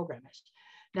name of the program is.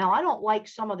 Now, I don't like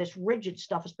some of this rigid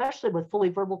stuff, especially with fully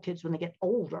verbal kids when they get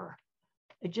older.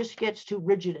 It just gets too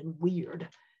rigid and weird.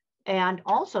 And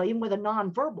also, even with a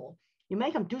nonverbal, you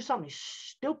make them do something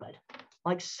stupid,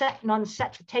 like set and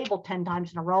unset the table 10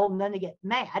 times in a row, and then they get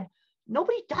mad.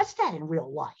 Nobody does that in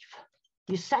real life.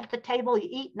 You set the table, you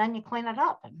eat, and then you clean it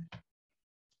up. And,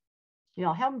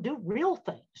 have them do real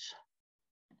things.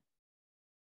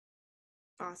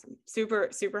 Awesome. Super,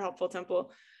 super helpful,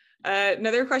 Temple.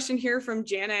 Another question here from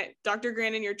Janet. Dr.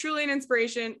 Grandin, you're truly an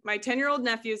inspiration. My 10-year-old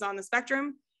nephew is on the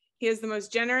spectrum. He has the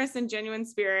most generous and genuine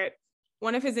spirit.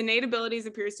 One of his innate abilities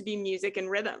appears to be music and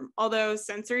rhythm. Although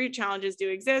sensory challenges do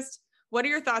exist, what are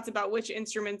your thoughts about which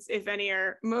instruments, if any,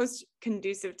 are most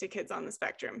conducive to kids on the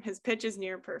spectrum? His pitch is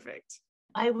near perfect.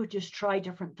 I would just try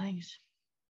different things.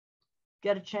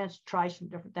 Get a chance to try some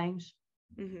different things.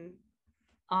 Mm-hmm.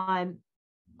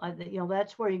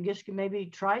 That's where you just can maybe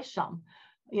try some.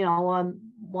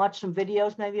 Watch some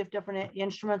videos maybe of different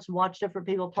instruments and watch different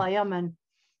people play them.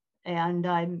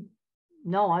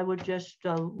 I would just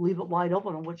leave it wide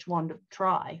open on which one to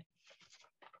try.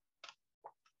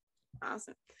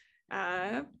 Awesome.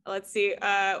 Let's see,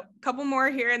 a couple more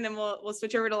here, and then we'll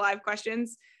switch over to live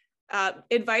questions.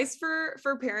 Advice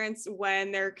for parents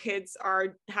when their kids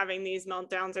are having these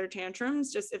meltdowns or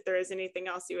tantrums, just if there is anything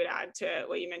else you would add to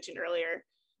what you mentioned earlier.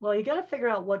 Well, you got to figure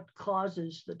out what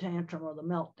causes the tantrum or the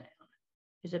meltdown.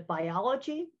 Is it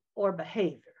biology or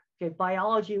behavior? Okay,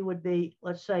 biology would be,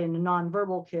 let's say in a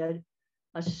nonverbal kid,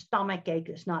 a stomach ache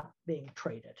is not being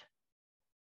treated.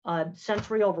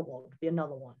 Sensory overload would be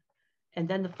another one. And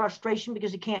then the frustration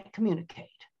because he can't communicate.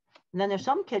 And then there's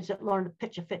some kids that learn to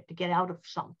pitch a fit to get out of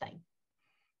something.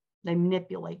 They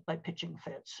manipulate by pitching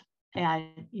fits.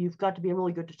 And you've got to be a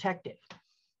really good detective.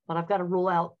 But I've got to rule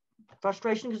out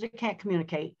frustration because they can't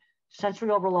communicate, sensory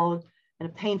overload, and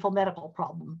a painful medical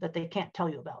problem that they can't tell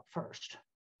you about first.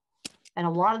 And a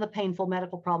lot of the painful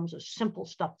medical problems are simple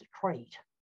stuff to treat.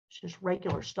 It's just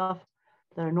regular stuff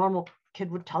that a normal kid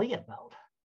would tell you about.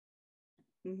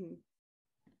 Mm-hmm.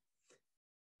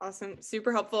 Awesome.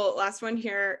 Super helpful. Last one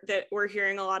here that we're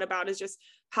hearing a lot about is just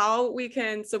how we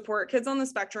can support kids on the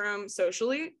spectrum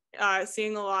socially,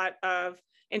 seeing a lot of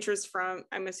interest from,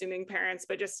 I'm assuming, parents,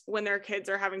 but just when their kids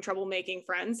are having trouble making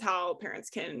friends, how parents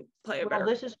can play a better.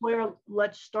 Well, this is where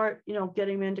let's start,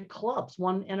 getting them into clubs.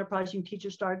 One enterprising teacher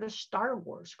started a Star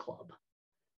Wars club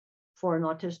for an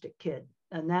autistic kid.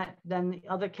 And then the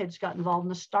other kids got involved in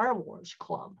the Star Wars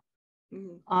club.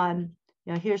 Mm-hmm.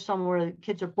 Here's some where the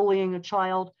kids are bullying a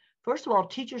child. First of all,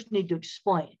 teachers need to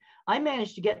explain. I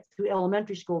managed to get through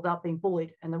elementary school without being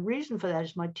bullied. And the reason for that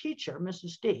is my teacher,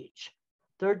 Mrs. Deitch,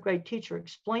 third grade teacher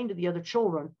explained to the other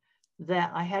children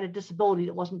that I had a disability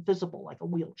that wasn't visible, like a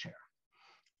wheelchair,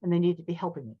 and they needed to be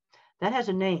helping me. That has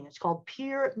a name. It's called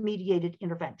peer-mediated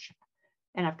intervention.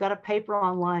 And I've got a paper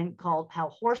online called How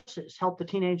Horses Help the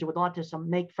Teenager with Autism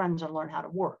Make Friends and Learn How to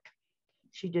Work.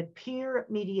 She did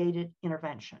peer-mediated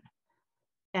intervention.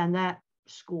 And that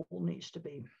school needs to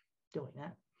be doing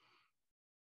that.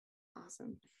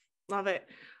 Awesome. Love it.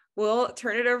 We'll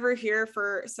turn it over here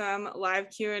for some live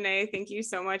Q&A. Thank you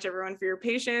so much, everyone, for your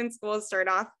patience. We'll start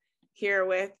off here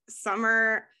with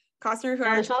Summer Costner.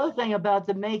 This other thing about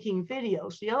the making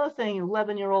videos, the other thing,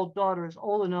 11-year-old daughter is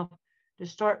old enough to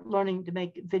start learning to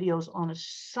make videos on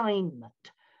assignment.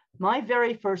 My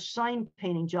very first sign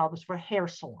painting job was for a hair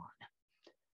salon.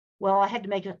 Well, I had to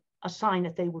make a sign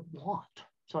that they would want.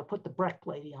 So I put the Breck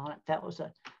lady on it. That was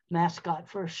a mascot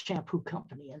for a shampoo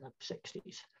company in the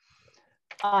 60s.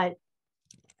 And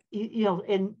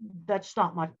that's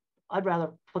not my, I'd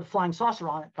rather put a flying saucer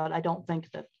on it, but I don't think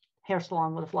that hair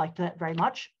salon would have liked that very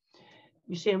much.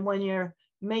 You see, and when you're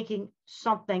making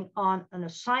something on an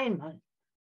assignment,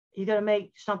 you got to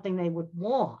make something they would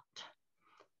want.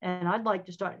 And I'd like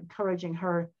to start encouraging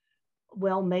her,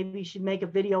 well, maybe you should make a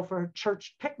video for a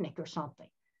church picnic or something,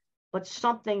 but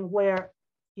something where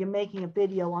you're making a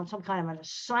video on some kind of an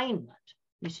assignment,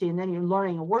 you see, and then you're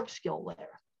learning a work skill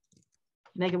there.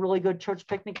 Make a really good church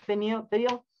picnic video.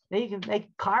 Then you can make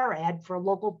a car ad for a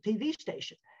local TV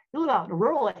station. You live out in a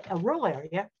rural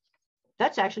area,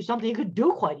 that's actually something you could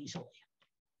do quite easily.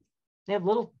 They have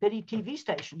little bitty TV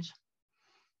stations.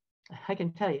 I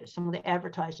can tell you, some of the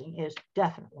advertising is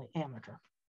definitely amateur.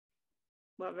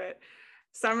 Love it.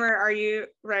 Summer, are you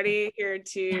ready here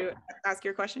to ask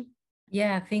your question?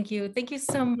 Yeah, thank you. Thank you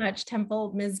so much,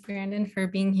 Temple, Ms. Grandin, for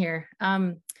being here.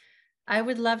 I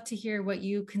would love to hear what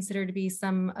you consider to be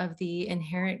some of the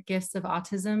inherent gifts of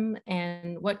autism,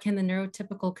 and what can the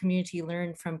neurotypical community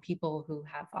learn from people who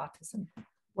have autism?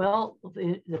 Well,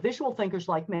 the visual thinkers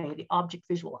like me, the object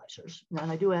visualizers,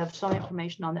 and I do have some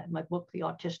information on that in my book, The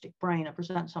Autistic Brain. I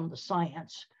present some of the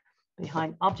science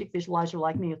behind object visualizer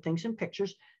like me who thinks in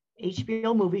pictures.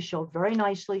 HBO movies showed very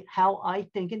nicely how I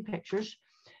think in pictures,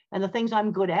 and the things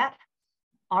I'm good at: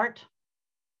 art,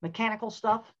 mechanical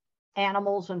stuff,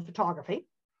 animals, and photography.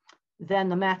 Then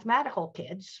the mathematical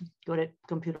kids, good at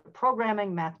computer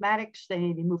programming, mathematics, they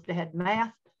need to be moved ahead in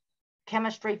math,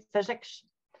 chemistry, physics.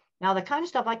 Now, the kind of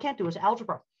stuff I can't do is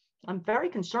algebra. I'm very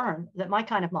concerned that my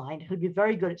kind of mind, who'd be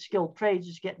very good at skilled trades,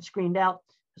 is getting screened out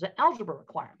because of algebra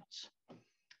requirements.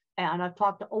 And I've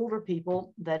talked to older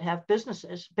people that have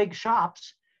businesses, big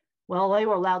shops. Well, they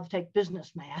were allowed to take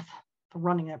business math for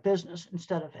running their business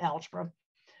instead of algebra.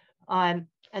 And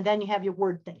then you have your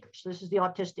word thinkers. This is the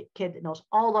autistic kid that knows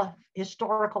all the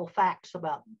historical facts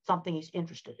about something he's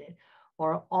interested in,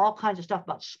 or all kinds of stuff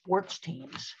about sports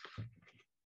teams.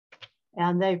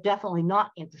 And they're definitely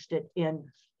not interested in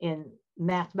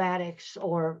mathematics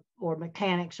or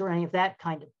mechanics or any of that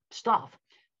kind of stuff.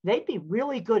 They'd be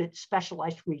really good at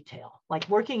specialized retail, like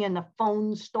working in the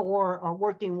phone store or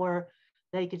working where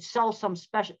they could sell some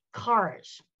special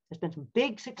cars. There's been some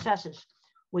big successes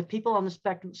with people on the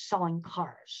spectrum selling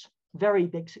cars, very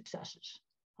big successes.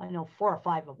 I know 4 or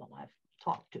 5 of them I've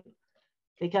talked to,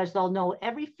 because they'll know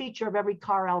every feature of every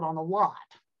car out on the lot.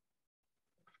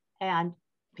 And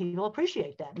people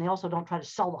appreciate that. And they also don't try to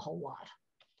sell the whole lot.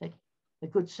 The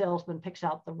good salesman picks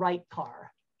out the right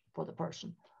car for the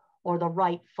person, or the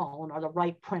right phone, or the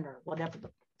right printer, whatever the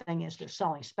thing is they're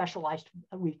selling. Specialized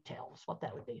retail is what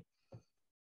that would be.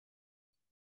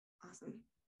 Awesome.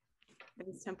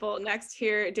 Thanks, Temple. Next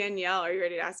here, Danielle, are you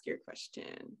ready to ask your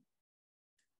question?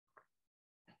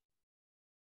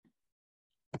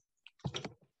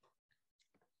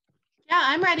 Yeah,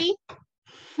 I'm ready.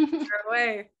 Fire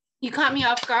away. You caught me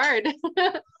off guard.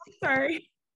 Sorry.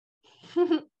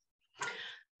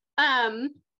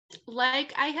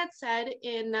 Like I had said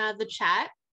in the chat,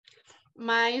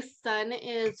 my son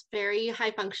is very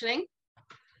high functioning,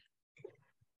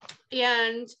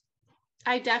 and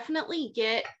I definitely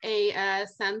get a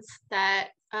sense that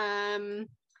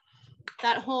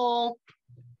that whole,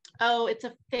 oh, it's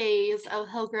a phase, oh,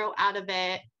 he'll grow out of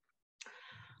it.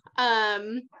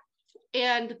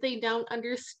 And they don't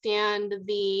understand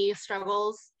the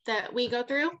struggles that we go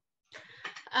through.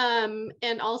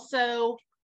 And also,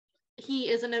 he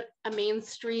is in a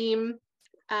mainstream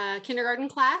kindergarten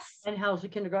class. And how's the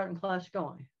kindergarten class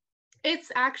going?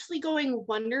 It's actually going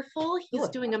wonderful. He's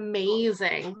doing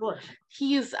amazing. Good.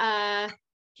 He's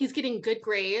getting good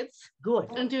grades. Good.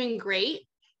 And doing great.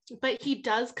 But he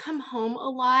does come home a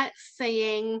lot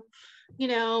saying, you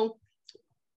know,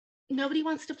 nobody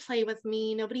wants to play with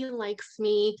me. Nobody likes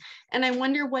me. And I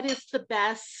wonder what is the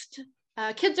best,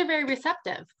 kids are very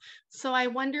receptive. So I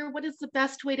wonder what is the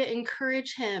best way to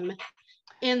encourage him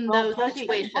in those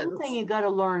situations. One thing you got to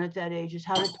learn at that age is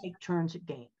how to take turns at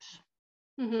games.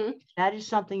 Mm-hmm. That is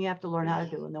something you have to learn how to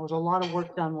do. And there was a lot of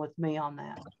work done with me on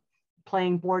that.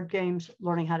 Playing board games,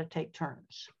 learning how to take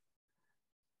turns.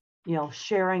 You know,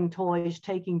 sharing toys,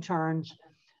 taking turns.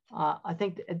 I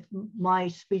think my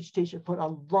speech teacher put a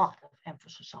lot of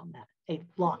emphasis on that, a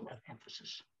lot of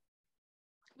emphasis.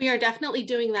 We are definitely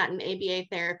doing that in ABA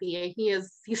therapy.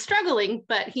 He's struggling,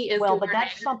 but he is. Well, but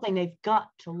that's something they've got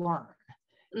to learn,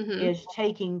 is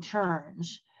taking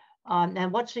turns.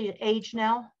 And what's the age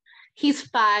now? He's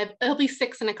 5. He'll be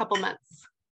 6 in a couple months.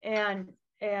 And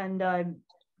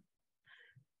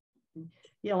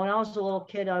you know, when I was a little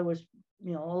kid, I was,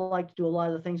 you know, I like to do a lot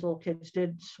of the things little kids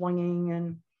did, swinging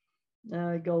and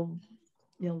go,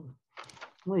 you know,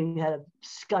 we had a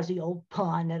scuzzy old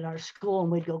pond at our school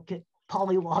and we'd go get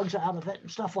pollywogs out of it and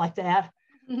stuff like that.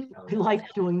 We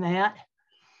liked doing that.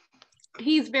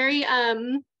 He's very,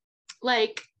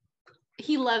 like,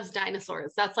 he loves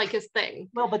dinosaurs. That's like his thing.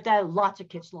 Well, but lots of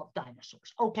kids love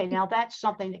dinosaurs. Okay, now that's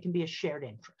something that can be a shared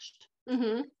interest.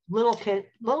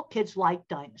 Little kids like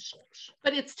dinosaurs.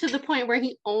 But it's to the point where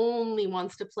he only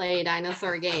wants to play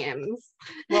dinosaur games.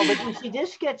 Well, but you see,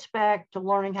 this gets back to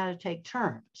learning how to take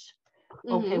turns.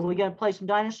 Okay, we got to play some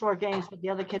dinosaur games, but the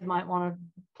other kid might want to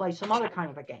play some other kind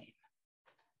of a game.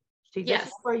 See, this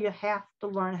is where you have to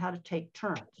learn how to take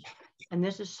turns. And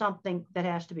this is something that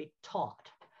has to be taught.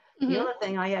 The other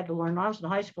thing I had to learn, when I was in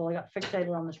high school, I got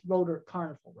fixated on this rotor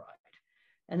carnival ride.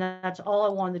 And that's all I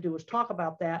wanted to do was talk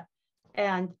about that.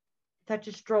 And that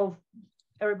just drove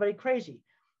everybody crazy.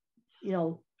 You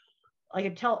know, I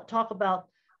could talk about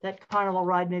that carnival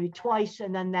ride maybe twice,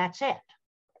 and then that's it.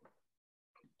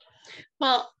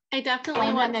 Well, I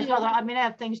definitely want to. I mean, I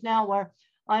have things now where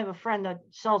I have a friend that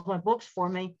sells my books for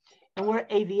me, and we're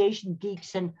aviation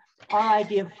geeks, and our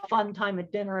idea of fun time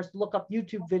at dinner is to look up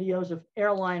YouTube videos of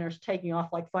airliners taking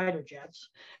off like fighter jets.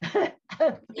 That's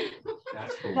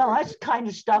cool. No, that's kind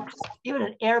of stuff, even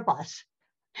an Airbus.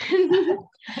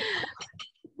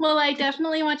 Well, I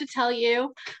definitely want to tell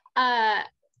you,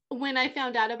 when I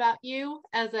found out about you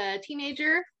as a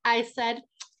teenager, I said,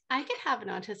 I could have an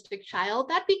autistic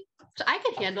child. I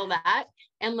could handle that.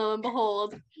 And lo and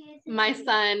behold, my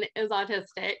son is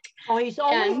autistic. Oh, he's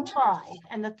only 5.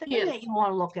 And the thing that you want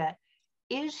to look at,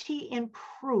 is he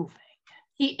improving?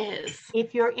 He is.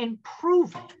 If you're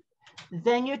improving,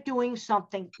 then you're doing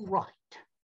something right.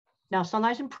 Now,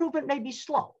 sometimes improvement may be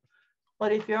slow,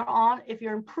 but if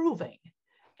you're improving,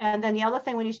 and then the other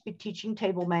thing we need to be teaching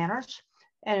table manners.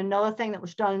 And another thing that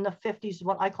was done in the 50s is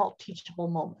what I call teachable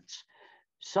moments.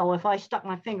 So if I stuck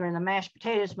my finger in the mashed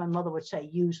potatoes, my mother would say,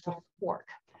 use the fork.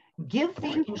 Give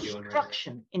the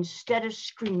instruction instead of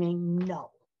screaming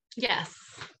no. Yes.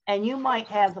 And you might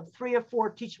have 3 or 4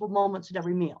 teachable moments at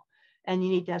every meal. And you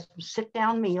need to have some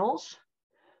sit-down meals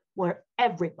where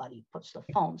everybody puts the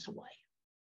phones away.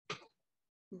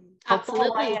 Absolutely.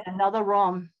 Away in another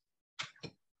room.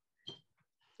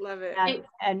 Love it.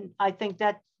 And I think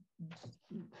that,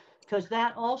 because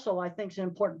that also, I think, is an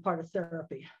important part of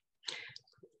therapy.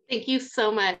 Thank you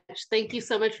so much. Thank you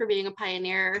so much for being a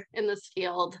pioneer in this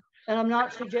field. And I'm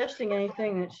not suggesting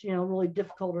anything that's, you know, really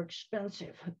difficult or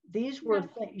expensive. These were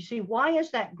things, you see, why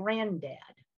is that granddad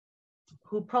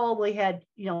who probably had,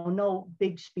 you know, no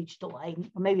big speech delay,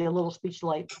 or maybe a little speech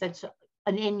delay, that's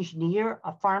an engineer,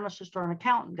 a pharmacist, or an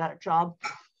accountant, got a job?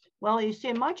 Well, you see,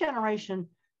 in my generation,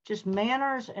 just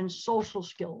manners and social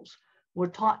skills were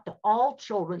taught to all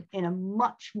children in a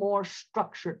much more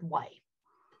structured way.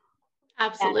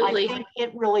 Absolutely. And I think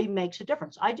it really makes a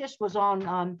difference. I just was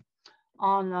I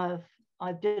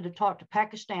did a talk to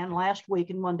Pakistan last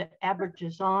week, and one to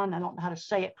Azerbaijan. I don't know how to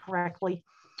say it correctly,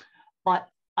 but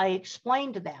I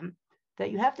explained to them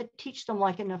that you have to teach them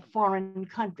like in a foreign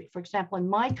country. For example, in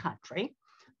my country,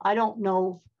 I don't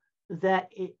know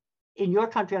that in your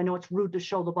country, I know it's rude to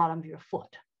show the bottom of your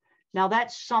foot. Now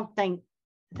that's something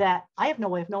that I have no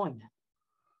way of knowing that.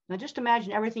 Now just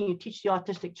imagine everything you teach the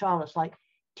autistic child is like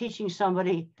teaching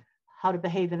somebody how to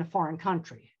behave in a foreign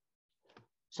country.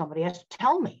 Somebody has to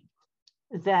tell me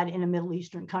that in a Middle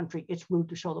Eastern country, it's rude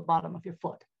to show the bottom of your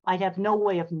foot. I'd have no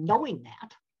way of knowing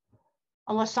that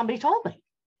unless somebody told me.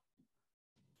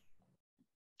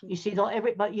 You see,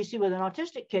 but you see, with an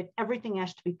autistic kid, everything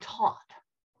has to be taught.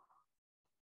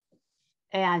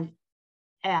 And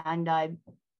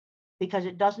because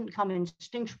it doesn't come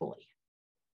instinctually.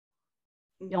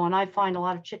 You know, and I find a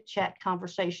lot of chit chat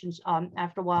conversations.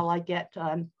 After a while, I get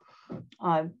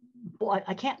boy,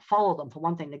 I can't follow them for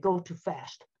one thing. They go too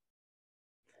fast.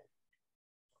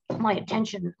 My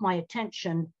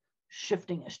attention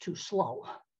shifting is too slow.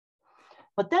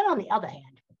 But then on the other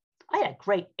hand, I had a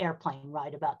great airplane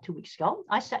ride about 2 weeks ago.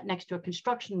 I sat next to a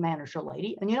construction manager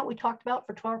lady, and you know what we talked about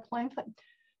for 2-hour plane flight?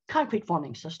 Concrete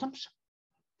forming systems,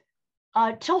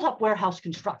 tilt-up warehouse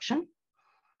construction,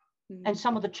 and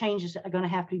some of the changes that are going to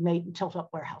have to be made in tilt-up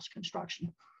warehouse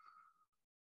construction.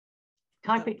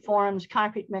 Concrete forms,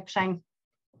 concrete mixing,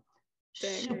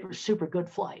 super good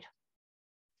flight.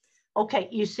 Okay,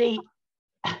 you see,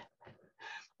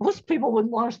 most people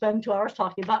wouldn't want to spend 2 hours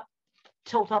talking about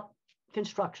tilt-up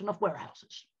construction of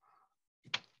warehouses.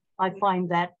 I find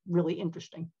that really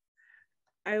interesting.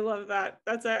 I love that.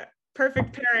 That's a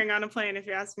perfect pairing on a plane, if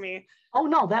you ask me. Oh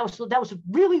no, that was a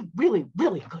really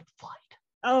good flight.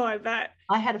 Oh, I bet.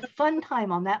 I had a fun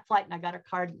time on that flight, and I got her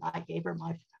card, and I gave her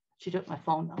she took my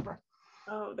phone number.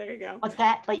 Oh, there you go.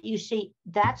 But you see,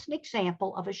 that's an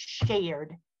example of a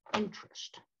shared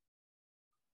interest.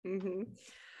 Mm-hmm.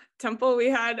 Temple, we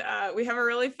have a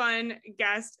really fun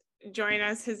guest join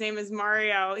us. His name is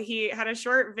Mario. He had a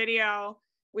short video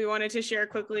we wanted to share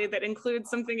quickly that includes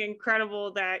something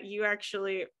incredible that you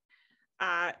actually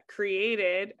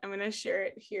created. I'm going to share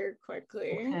it here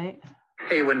quickly. Okay.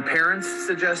 Hey, when parents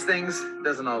suggest things, it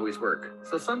doesn't always work.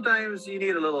 So sometimes you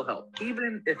need a little help,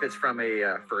 even if it's from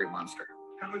a furry monster.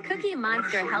 Cookie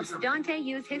Monster helps Dante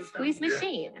use his squeeze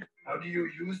machine. How do you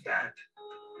use that?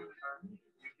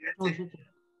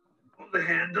 Hold the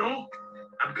handle.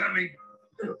 I'm coming.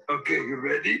 Okay, you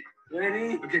ready?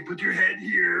 Ready? Okay, put your head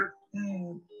here.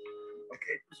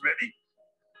 Okay, who's ready?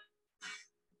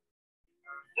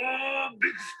 Oh,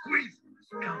 big squeeze.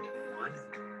 Count 1,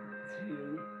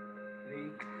 2,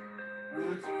 3,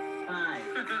 4, 5.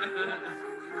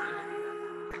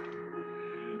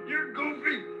 You're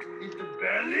goofy. Eat the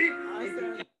belly.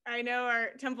 Awesome. I know our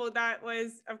Temple, that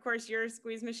was, of course, your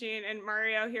squeeze machine, and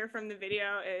Mario here from the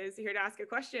video is here to ask a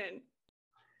question.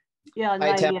 Yeah,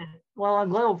 Hi, well, I'm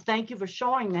glad. Thank you for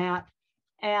showing that.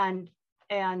 And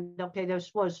okay,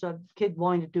 this was a kid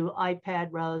wanting to do iPad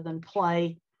rather than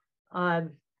play.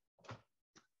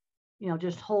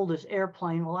 Just hold his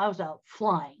airplane. Well, I was out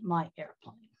flying my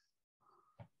airplane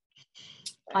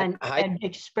and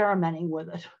experimenting with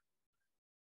it.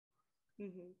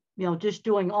 Mm-hmm. Just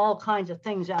doing all kinds of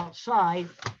things outside.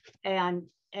 And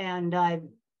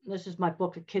this is my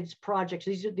book of kids projects.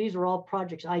 These are all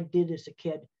projects I did as a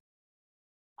kid.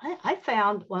 I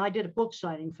found when I did a book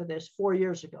signing for this 4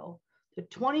 years ago, that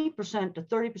 20% to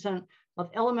 30% of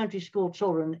elementary school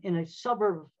children in a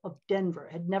suburb of Denver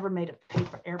had never made a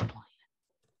paper airplane.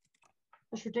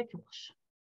 That's ridiculous.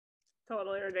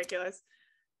 Totally ridiculous.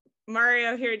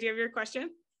 Mario here, do you have your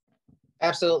question?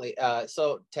 Absolutely.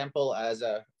 So Temple, as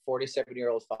a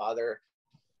 47-year-old father,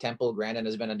 Temple Grandin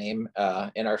has been a name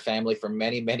in our family for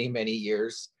many, many, many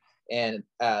years. And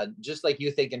just like you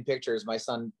think in pictures, my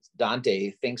son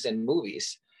Dante thinks in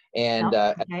movies. And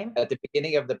at the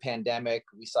beginning of the pandemic,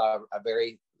 we saw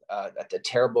a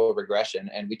terrible regression,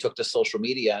 and we took to social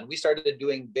media and we started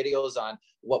doing videos on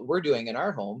what we're doing in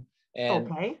our home and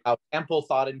how Temple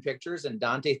thought in pictures and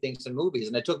Dante thinks in movies.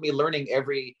 And it took me learning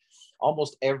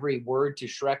almost every word to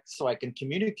Shrek so I can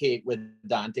communicate with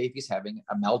Dante. If he's having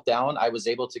a meltdown, I was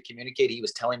able to communicate. He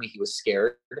was telling me he was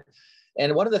scared.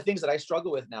 And one of the things that I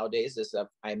struggle with nowadays is that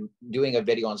I'm doing a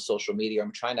video on social media.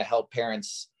 I'm trying to help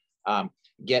parents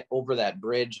get over that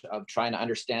bridge of trying to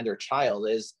understand their child.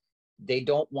 Is they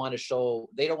don't want to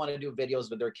do videos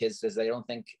with their kids because they don't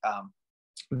think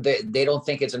they don't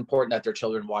think it's important that their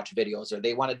children watch videos, or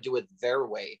they want to do it their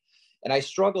way. And I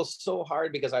struggle so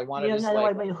hard because I want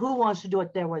to who wants to do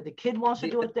it their way? The kid wants to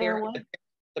do it their way?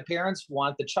 The parents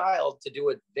want the child to do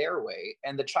it their way,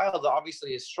 and the child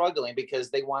obviously is struggling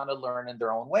because they want to learn in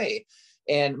their own way.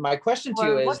 And my question to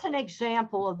you is, what's an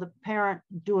example of the parent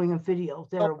doing a video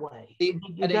their way? You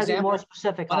got to be more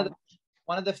specific on that.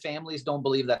 One of the families don't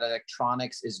believe that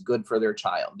electronics is good for their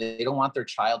child. They don't want their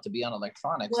child to be on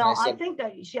electronics. Well, I think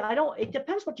that, it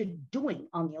depends what you're doing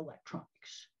on the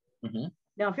electronics. Mm-hmm.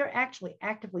 Now, if you're actually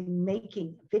actively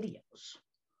making videos,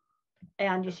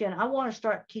 and and I want to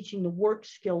start teaching the work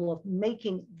skill of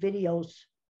making videos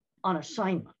on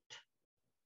assignment.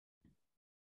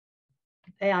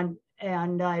 And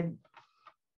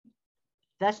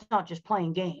that's not just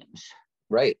playing games.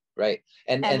 Right.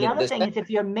 And the other thing is, if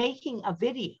you're making a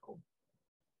video,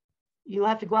 you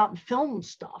have to go out and film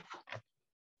stuff.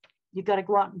 You got to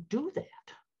go out and do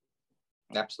that.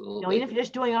 Absolutely. Even if you're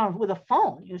just doing it with a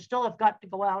phone, you still have got to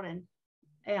go out and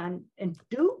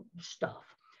do stuff.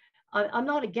 I'm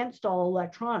not against all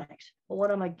electronics, but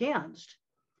what I'm against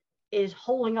is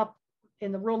holding up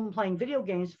in the room playing video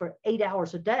games for 8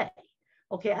 hours a day.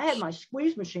 Okay, I had my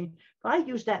squeeze machine, but I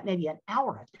used that maybe an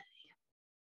hour a day.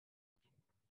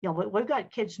 You know, we've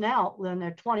got kids now when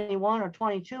they're 21 or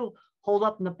 22, hold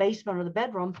up in the basement or the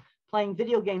bedroom playing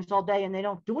video games all day, and they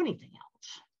don't do anything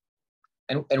else.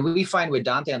 And we find with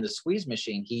Dante on the squeeze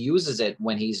machine, he uses it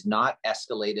when he's not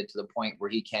escalated to the point where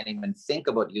he can't even think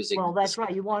about using. Well, that's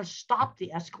right. You want to stop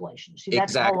the escalation. See,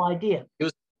 that's exactly. the whole idea.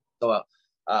 So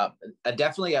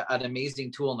definitely an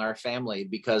amazing tool in our family,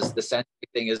 because the sensory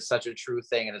thing is such a true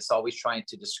thing, and it's always trying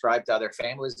to describe to other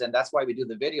families, and that's why we do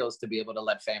the videos, to be able to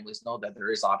let families know that there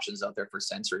is options out there for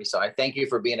sensory. So I thank you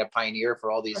for being a pioneer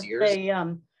for all these years. They,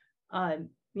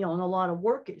 you know, and a lot of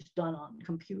work is done on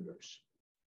computers.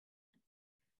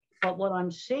 But what I'm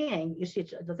seeing, you see,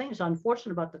 the thing that's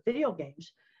unfortunate about the video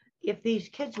games, if these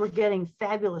kids were getting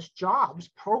fabulous jobs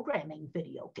programming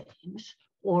video games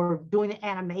or doing the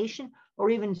animation or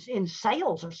even in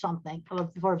sales or something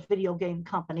for a video game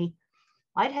company,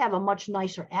 I'd have a much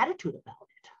nicer attitude about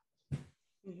it.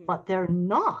 Mm-hmm. But they're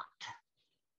not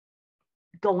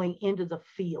going into the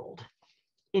field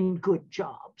in good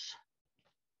jobs.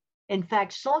 In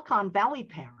fact, Silicon Valley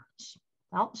parents,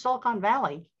 out in Silicon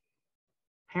Valley,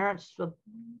 parents of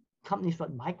companies like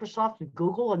Microsoft and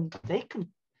Google, and they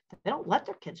don't let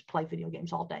their kids play video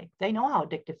games all day. They know how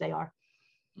addictive they are.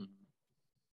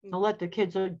 Mm-hmm. They'll let their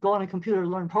kids go on a computer to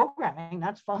learn programming.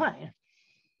 That's fine.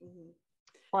 Mm-hmm.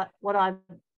 But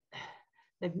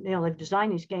they've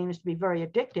designed these games to be very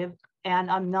addictive,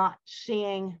 and I'm not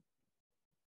seeing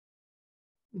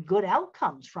good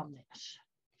outcomes from this.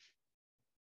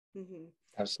 Mm-hmm.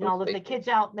 Absolutely. Now, if the kid's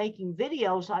out making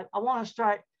videos, I want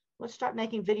to let's start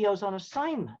making videos on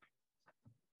assignment.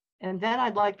 And then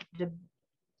I'd like to,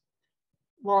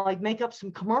 well, like make up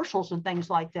some commercials and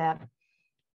things like that.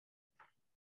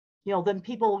 You know, then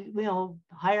people, you know,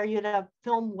 hire you to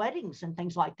film weddings and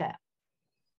things like that.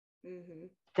 Mm-hmm.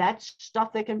 That's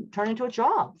stuff they can turn into a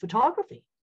job, photography.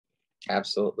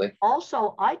 Absolutely.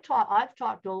 Also, I've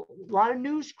talked to a lot of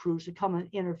news crews that come and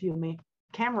interview me,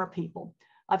 camera people.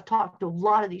 I've talked to a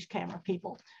lot of these camera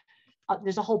people.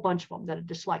 There's a whole bunch of them that are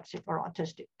dyslexic or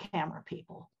autistic camera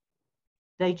people.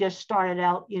 They just started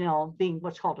out, you know, being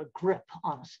what's called a grip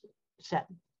on a set.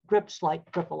 Grips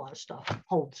like grip a lot of stuff,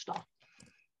 hold stuff.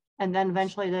 And then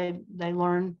eventually they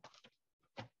learn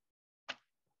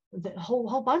the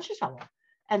whole bunches of them.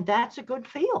 And that's a good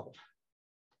field.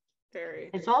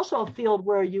 It's also a field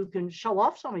where you can show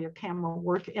off some of your camera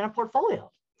work in a portfolio.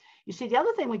 You see, the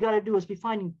other thing we got to do is be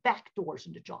finding back doors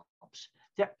into jobs.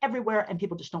 They're everywhere and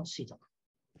people just don't see them.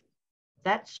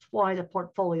 That's why the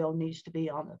portfolio needs to be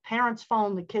on the parent's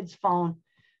phone, the kid's phone,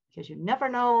 because you never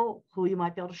know who you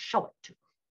might be able to show it to.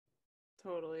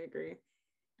 Totally agree.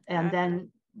 And then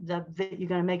you're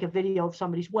going to make a video of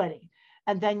somebody's wedding.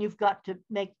 And then you've got to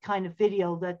make kind of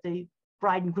video that the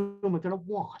bride and groom are going to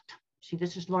want. See,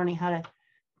 this is learning how to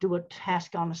do a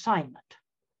task on assignment.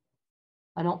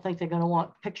 I don't think they're going to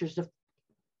want pictures of,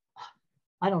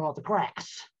 I don't know, the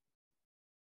grass.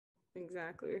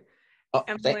 Exactly.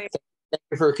 Thank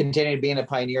you for continuing being a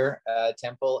pioneer,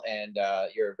 Temple, and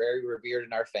you're very revered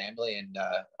in our family, and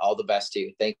all the best to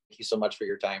you. Thank you so much for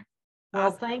your time.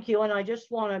 Well, thank you. And I just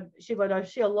want to see, but I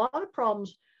see a lot of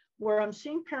problems where I'm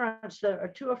seeing parents that are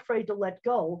too afraid to let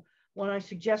go when I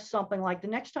suggest something like, the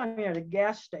next time you're at a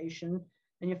gas station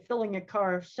and you're filling your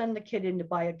car, send the kid in to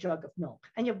buy a jug of milk.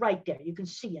 And you're right there. You can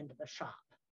see into the shop.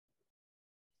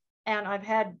 And I've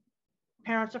had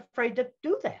parents afraid to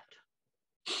do that.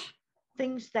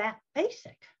 Things that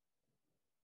basic.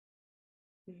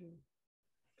 Mm-hmm.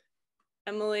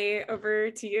 Emily,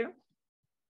 over to you.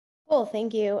 Cool,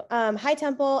 thank you. Hi,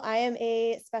 Temple. I am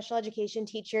a special education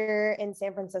teacher in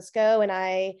San Francisco, and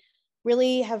I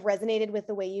really have resonated with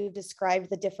the way you've described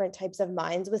the different types of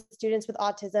minds with students with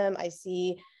autism. I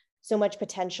see so much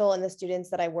potential in the students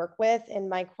that I work with. And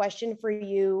my question for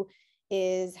you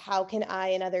is, how can I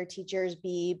and other teachers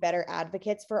be better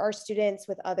advocates for our students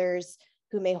with others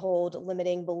who may hold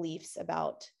limiting beliefs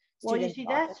about students? Well, you see,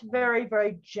 that's very,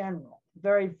 very general,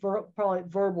 very probably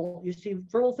verbal. You see,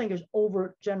 verbal thinkers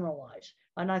overgeneralize.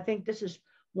 And I think this is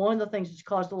one of the things that's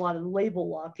caused a lot of label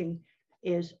locking,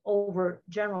 is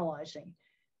overgeneralizing.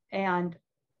 And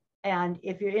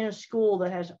if you're in a school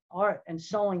that has art and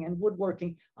sewing and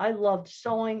woodworking, I loved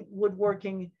sewing,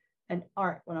 woodworking, and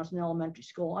art when I was in elementary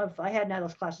school. If I hadn't had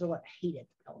those classes, I would have hated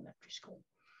elementary school.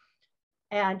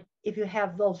 And if you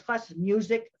have those classes,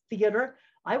 music, theater,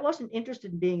 I wasn't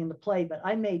interested in being in the play, but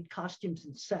I made costumes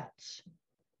and sets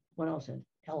when I was in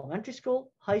elementary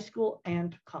school, high school,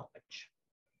 and college.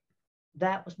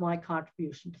 That was my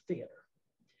contribution to theater.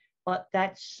 but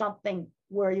that's something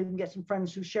where you can get some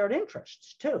friends who shared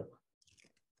interests too.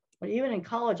 But even in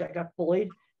college, I got bullied.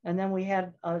 And then we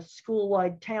had a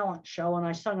school-wide talent show and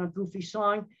I sung a goofy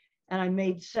song and I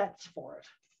made sets for it.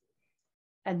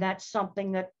 And that's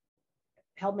something that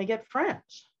helped me get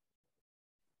friends.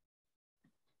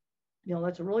 You know,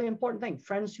 that's a really important thing,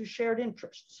 friends who shared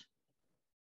interests.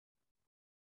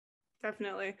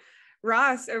 Definitely.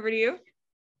 Ross, over to you.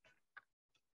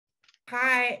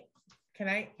 Hi, can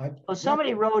I? Well,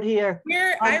 somebody wrote here.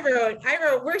 I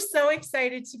wrote, we're so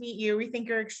excited to meet you. We think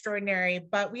you're extraordinary,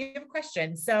 but we have a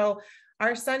question. So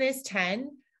our son is 10.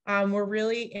 We're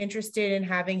really interested in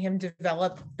having him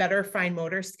develop better fine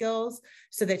motor skills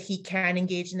so that he can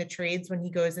engage in the trades when he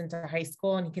goes into high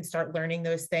school and he can start learning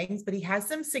those things. But he has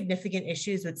some significant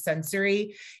issues with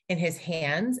sensory in his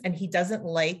hands, and he doesn't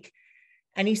like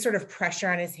any sort of pressure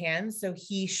on his hands. So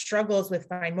he struggles with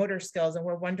fine motor skills. And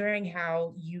we're wondering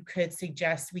how you could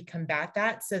suggest we combat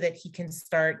that so that he can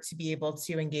start to be able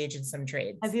to engage in some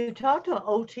trades. Have you talked to an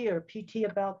OT or PT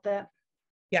about that?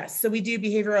 Yes, so we do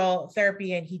behavioral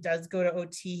therapy and he does go to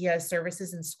OT. He has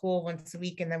services in school once a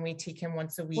week and then we take him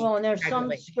once a week. Well, and there's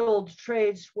some skilled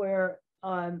trades where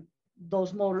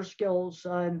those motor skills,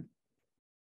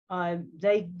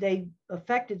 they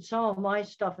affected some of my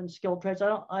stuff in skilled trades.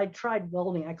 I tried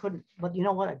welding, I couldn't, but you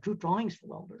know what? I drew drawings for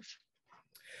welders.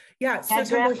 Yeah, so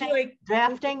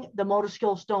drafting, the motor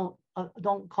skills don't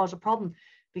cause a problem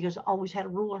because I always had a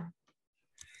ruler.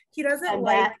 He doesn't and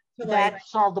like that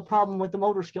solved the problem with the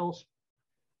motor skills.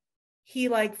 He,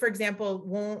 like, for example,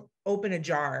 won't open a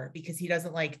jar because he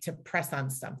doesn't like to press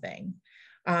on something.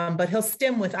 But he'll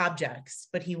stim with objects,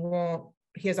 but he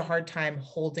has a hard time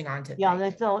holding on to things.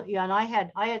 And I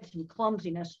had some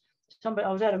clumsiness.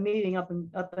 I was at a meeting up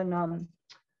in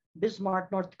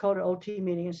Bismarck, North Dakota, OT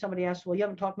meeting, and somebody asked, well, you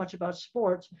haven't talked much about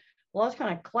sports. Well, I was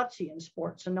kind of klutzy in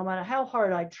sports, and no matter how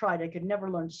hard I tried, I could never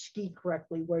learn ski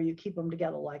correctly, where you keep them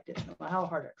together like this. No matter how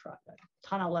hard I tried, a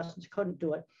ton of lessons, couldn't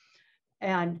do it.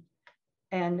 And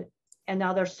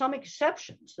now there's some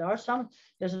exceptions. There's an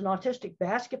autistic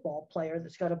basketball player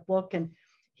that's got a book, and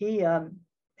he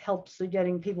helps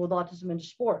getting people with autism into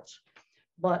sports.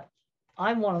 But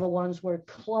I'm one of the ones where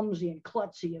clumsy and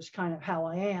klutzy is kind of how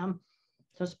I am.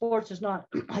 So sports is not,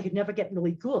 I could never get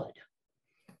really good.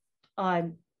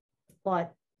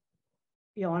 But,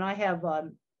 you know, and I have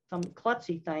some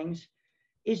klutzy things.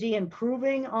 Is he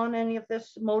improving on any of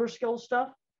this motor skill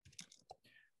stuff?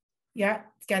 Yeah,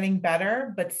 it's getting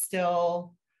better, but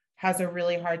still has a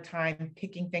really hard time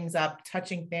picking things up,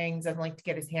 touching things, doesn't like to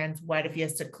get his hands wet if he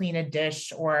has to clean a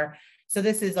dish so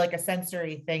this is like a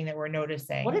sensory thing that we're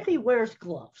noticing. What if he wears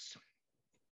gloves?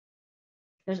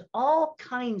 There's all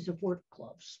kinds of work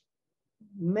gloves,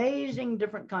 amazing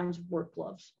different kinds of work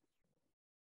gloves.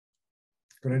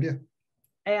 Good idea.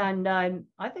 And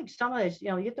I think some of this,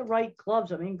 you get the right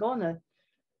gloves. I mean, go in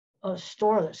a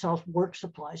store that sells work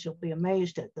supplies. You'll be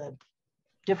amazed at the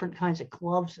different kinds of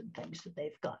gloves and things that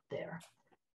they've got there.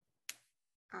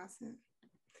 Awesome.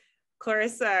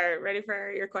 Clarissa, ready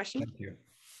for your question? Thank you.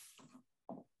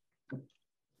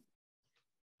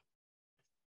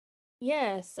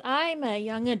 Yes, I'm a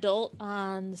young adult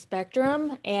on the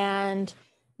spectrum, and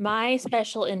my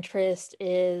special interest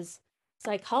is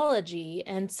psychology.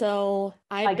 And so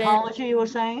you were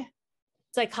saying?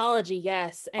 Psychology,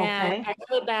 yes. And Okay. I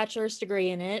have a bachelor's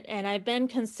degree in it, and I've been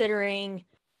considering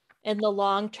in the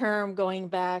long term going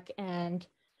back and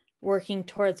working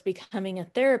towards becoming a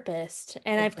therapist.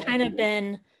 And I've kind of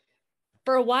been,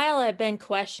 for a while, I've been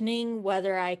questioning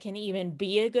whether I can even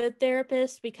be a good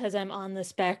therapist because I'm on the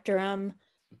spectrum.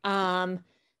 But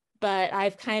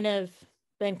I've kind of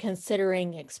been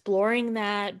considering exploring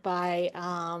that by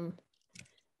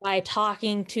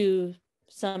talking to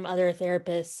some other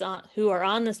therapists who are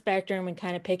on the spectrum and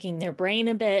kind of picking their brain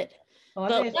a bit. Well, I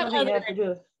think it's something you have to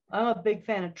do. I'm a big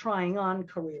fan of trying on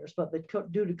careers, but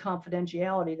due to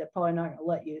confidentiality, they're probably not going to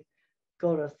let you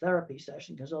go to a therapy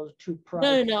session because those are too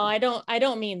private. No, I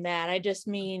don't mean that. I just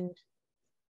mean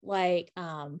like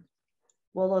well,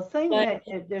 the thing that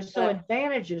there's some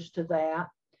advantages to that,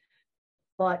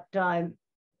 but I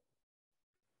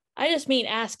just mean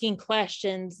asking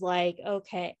questions like,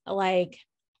 okay, like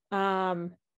how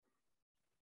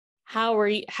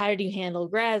did you handle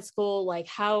grad school? Like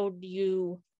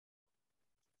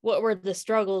what were the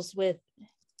struggles with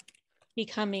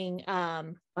becoming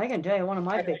I can tell you one of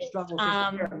my big struggles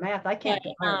is math. I can't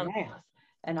compare math,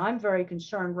 and I'm very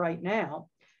concerned right now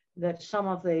that some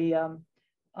of the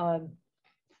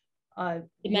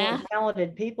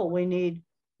talented people we need,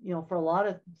 for a lot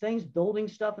of things, building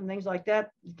stuff and things like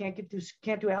that, you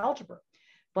can't do algebra.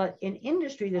 But in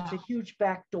industry, that's a huge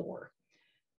back door.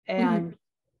 And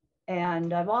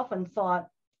and I've often thought,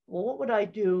 well, what would I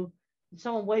do if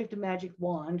someone waved a magic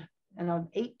wand and I'm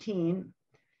 18,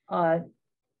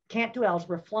 can't do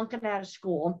algebra, flunking out of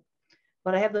school,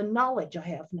 but I have the knowledge I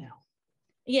have now.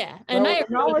 Yeah, and well,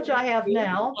 the knowledge I have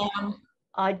now,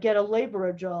 I'd get a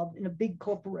laborer job in a big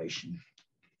corporation.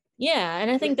 Yeah, and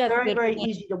I think that's very, very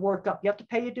easy to work up. You have to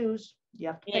pay your dues. You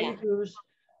have to pay your dues,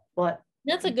 but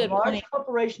that's a good large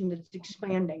corporation that's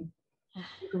expanding,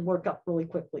 you can work up really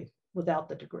quickly without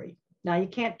the degree. Now you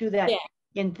can't do that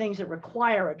in things that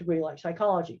require a degree like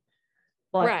psychology.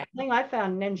 But the thing I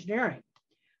found in engineering,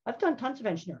 I've done tons of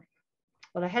engineering,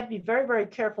 but I had to be very, very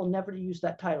careful never to use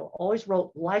that title. Always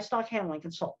wrote livestock handling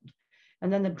consultant.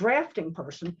 And then the drafting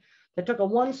person that took a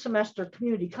 1 semester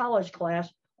community college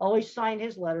class always signed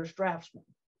his letters draftsman.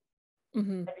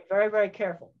 I'd be very, very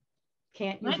careful.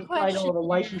 Can't use the title of a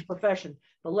licensed profession.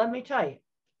 But let me tell you,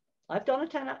 I've done a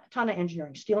ton of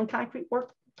engineering, steel and concrete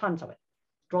work, tons of it.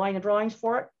 Drawing the drawings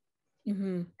for it.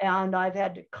 And I've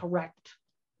had to correct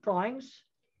drawings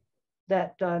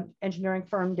that engineering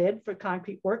firm did for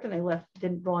concrete work, and they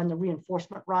didn't draw in the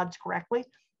reinforcement rods correctly.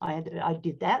 I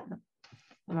did that.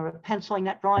 And I was penciling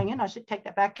that drawing in. I said, take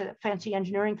that back to that fancy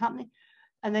engineering company,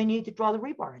 and they need to draw the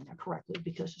rebar in there correctly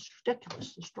because it's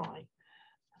ridiculous, this drawing.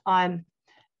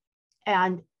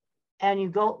 And you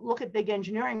go look at big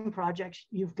engineering projects,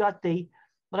 you've got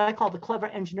what I call the clever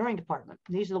engineering department.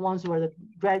 These are the ones who are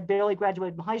barely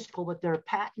graduated from high school, but they're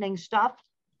patenting stuff.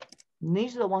 And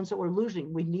these are the ones that we're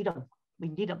losing. We need them. We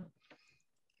need them.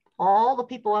 All the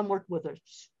people I'm working with are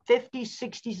 50s,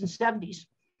 60s, and 70s.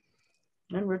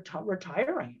 And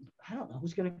retiring. I don't know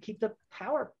who's going to keep the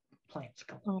power plants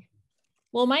going.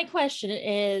 Well, my question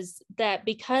is that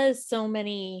because so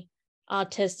many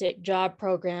autistic job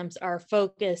programs are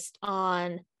focused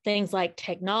on things like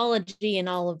technology and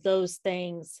all of those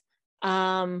things,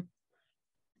 how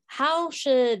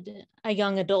should a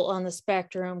young adult on the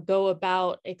spectrum go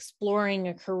about exploring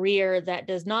a career that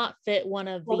does not fit one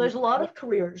of Well, there's a lot of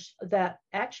careers that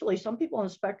actually some people on the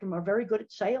spectrum are very good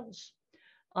at sales.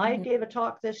 I gave a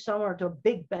talk this summer to a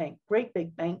big bank, great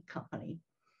big bank company,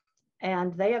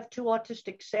 and they have 2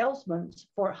 autistic salesmen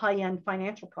for high-end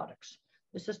financial products.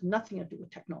 This has nothing to do with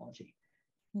technology,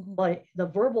 but the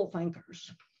verbal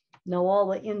thinkers know all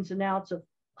the ins and outs of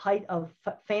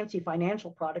fancy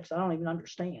financial products I don't even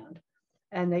understand.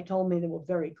 And they told me they were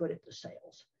very good at the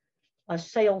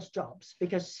sales jobs,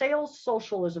 because sales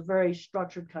social is a very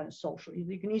structured kind of social.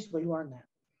 You can easily learn that.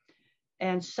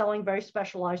 And selling very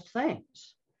specialized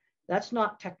things. That's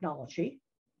not technology.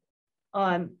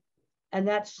 And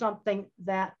that's something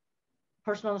that a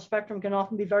person on the spectrum can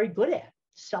often be very good at,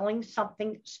 selling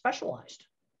something specialized.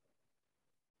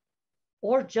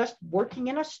 Or just working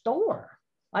in a store.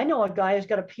 I know a guy who's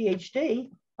got a PhD.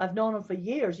 I've known him for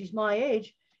years. He's my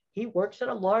age. He works at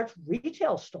a large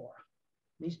retail store.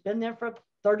 He's been there for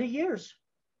 30 years.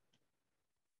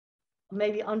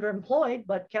 Maybe underemployed,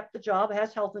 but kept the job,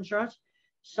 has health insurance,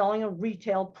 selling a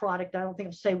retail product. I don't think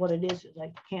I'll say what it is.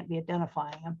 I can't be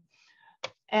identifying him.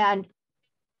 And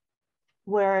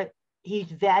where he's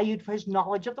valued for his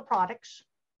knowledge of the products.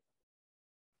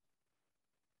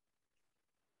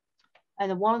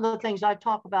 And one of the things I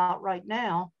talk about right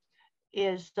now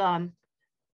is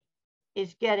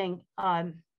getting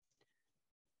autistics.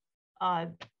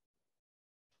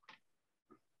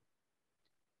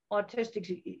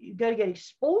 You got to get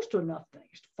exposed to enough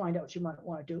things to find out what you might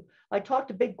want to do. I talk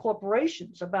to big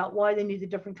corporations about why they need the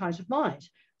different kinds of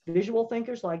minds. Visual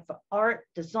thinkers like for art,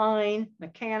 design,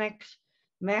 mechanics,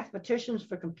 mathematicians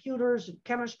for computers, and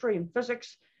chemistry and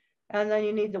physics. And then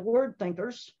you need the word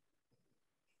thinkers.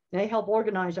 They help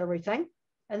organize everything,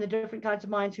 and the different kinds of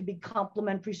minds can be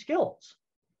complementary skills.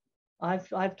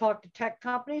 I've talked to tech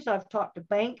companies, I've talked to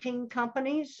banking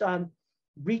companies,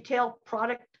 retail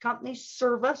product companies,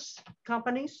 service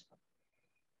companies.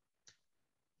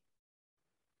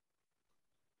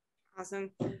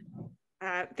 Awesome.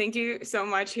 Thank you so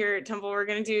much here at Temple. We're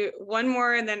going to do one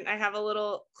more, and then I have a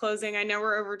little closing. I know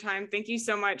we're over time. Thank you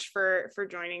so much for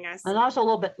joining us. And I was a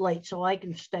little bit late, so I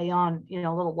can stay on, a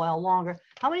little while longer.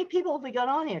 How many people have we got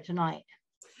on here tonight?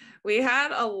 We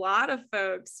had a lot of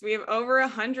folks. We have over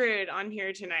 100 on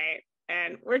here tonight,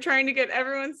 and we're trying to get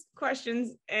everyone's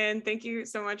questions. And thank you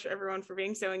so much, everyone, for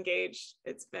being so engaged.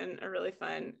 It's been a really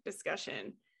fun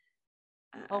discussion.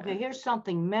 Okay, here's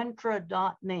something,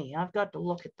 mentra.me. I've got to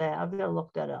look at that. I've got to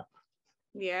look that up.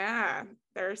 Yeah,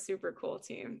 they're a super cool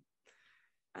team.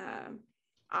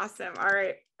 Awesome. All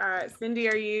right. Cindy,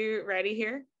 are you ready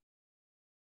here?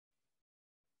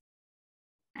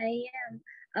 I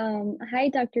am. Hi,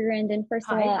 Dr. Grandin.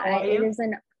 First of all, it is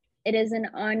an It is an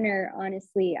honor,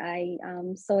 honestly. I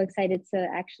am so excited to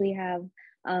actually have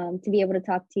to be able to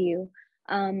talk to you.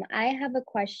 I have a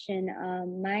question.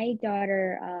 My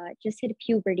daughter just hit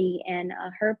puberty, and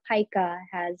her pica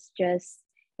has just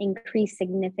increased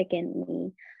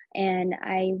significantly. And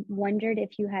I wondered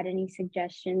if you had any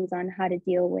suggestions on how to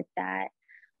deal with that.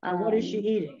 What is she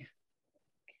eating?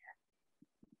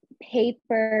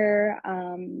 Paper,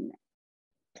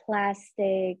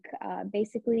 plastic,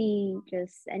 basically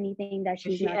just anything that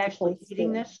she's not actually supposed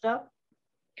eating to. this stuff?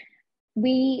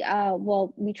 We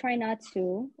well, we try not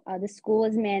to. The school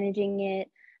is managing it,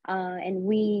 and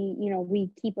we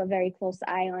keep a very close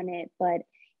eye on it. But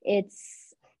it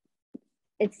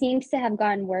seems to have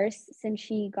gotten worse since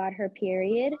she got her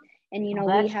period. And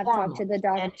we have talked to the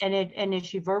doctor. And is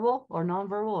she verbal or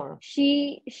nonverbal, or?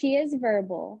 She is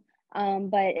verbal.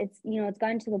 But it's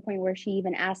gotten to the point where she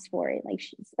even asks for it, like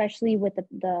especially with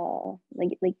the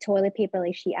like toilet paper,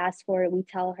 like she asks for it, we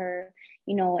tell her,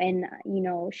 and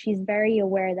she's very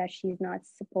aware that she's not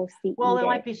supposed to eat There it.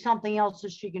 might be something else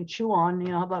that she can chew on,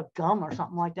 how about gum or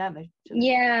something like that?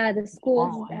 Yeah, the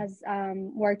school has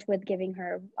worked with giving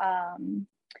her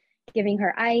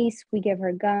ice. We give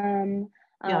her gum.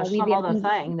 Some other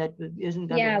thing that isn't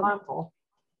going to be harmful.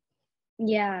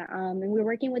 Yeah, and we're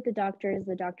working with the doctors.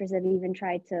 The doctors have even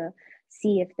tried to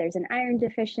see if there's an iron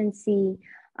deficiency,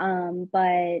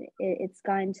 but it's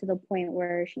gotten to the point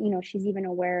where she's even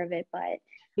aware of it. But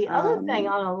the other thing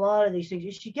on a lot of these things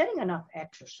is she getting enough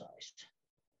exercise,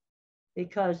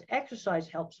 because exercise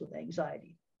helps with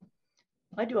anxiety.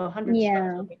 I do 100 steps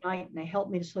every night, and they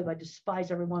help me to sleep. I despise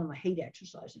every one of them. I hate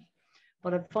exercising,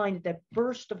 but I find that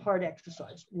burst of hard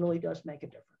exercise really does make a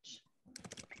difference.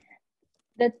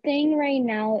 The thing right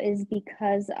now is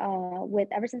because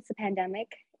ever since the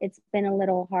pandemic, it's been a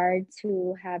little hard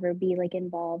to have her be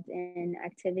involved in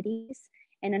activities.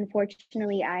 And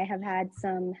unfortunately, I have had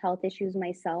some health issues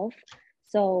myself.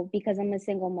 So because I'm a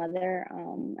single mother,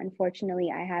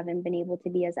 unfortunately, I haven't been able to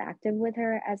be as active with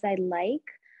her as I'd like.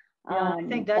 I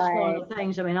think that's one of the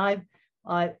things. I mean,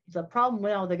 the problem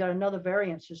now, they got another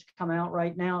variant just come out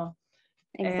right now.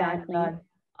 Exactly. And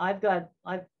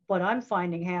what I'm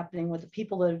finding happening with the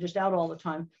people that are just out all the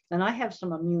time, and I have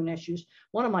some immune issues.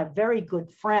 One of my very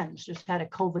good friends just had a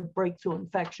COVID breakthrough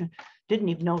infection, didn't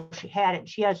even know she had it.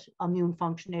 She has immune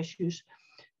function issues.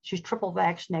 She's triple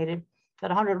vaccinated, got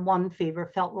 101 fever,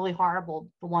 felt really horrible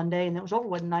for one day, and it was over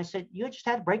with. And I said, "You just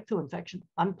had a breakthrough infection.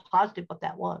 I'm positive what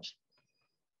that was."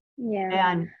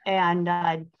 Yeah. And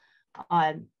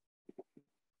we're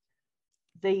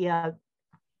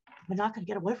not going to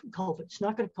get away from COVID. It's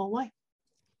not going to go away.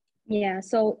 Yeah.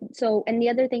 So, and the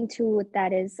other thing too with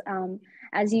that is,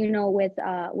 as you know,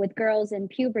 with girls in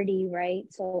puberty, right?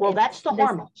 So that's the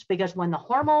hormones, because when the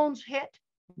hormones hit,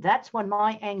 that's when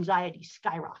my anxiety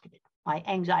skyrocketed. My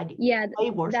anxiety. Yeah,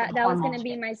 worse that was going to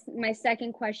be my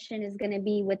second question, is going to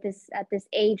be with this at this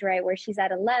age, right, where she's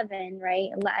at 11, right?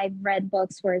 I've read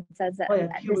books where it says that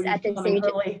at this age.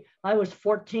 Early. I was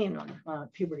 14 when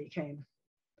puberty came.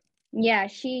 Yeah,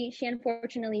 she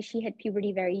unfortunately, she hit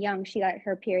puberty very young. She got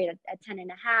her period at 10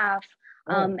 and a half.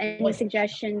 Any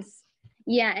suggestions?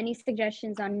 Yeah, any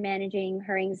suggestions on managing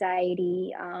her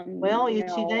anxiety?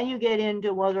 See, then you get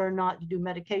into whether or not to do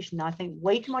medication. I think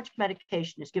way too much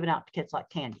medication is given out to kids like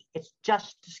candy. It's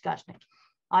just disgusting.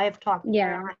 I have talked to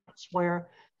parents where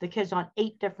the kid's on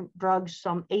 8 different drugs.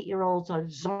 Some 8-year-olds a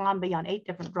zombie on 8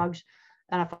 different drugs.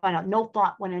 And I find out no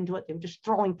thought went into it. They were just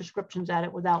throwing prescriptions at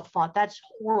it without thought. That's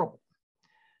horrible.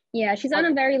 Yeah, she's on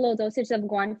a very low dosage of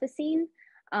guanfacine,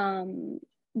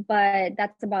 but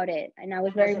that's about it. And I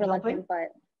was very reluctant,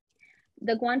 but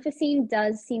the guanfacine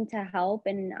does seem to help,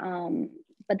 and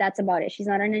but that's about it. She's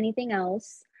not on anything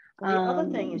else. The other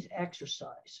thing is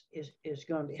exercise is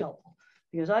going to be helpful,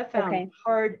 because I found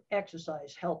hard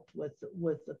exercise helped with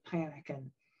the panic,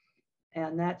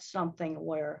 and that's something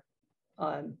where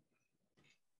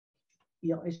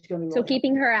it's going to be so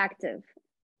keeping her active.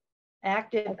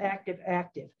 Active.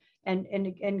 And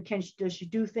does she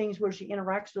do things where she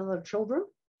interacts with other children?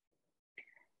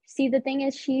 See, the thing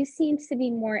is, she seems to be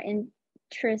more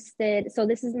interested. So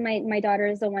this is my daughter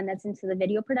is the one that's into the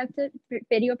video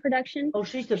production. Oh,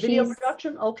 she's the video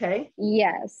production? Okay.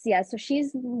 Yes. So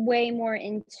she's way more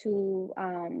into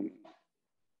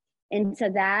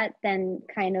that than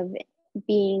kind of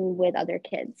being with other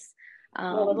kids.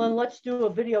 Well, then let's do a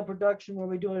video production where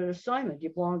we do an assignment. You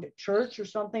belong to church or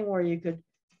something where you could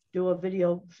do a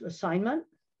video assignment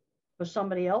for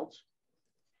somebody else?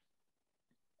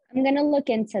 I'm going to look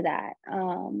into that.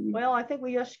 Well, I think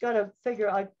we just got to figure.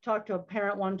 I talked to a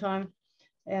parent one time,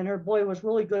 and her boy was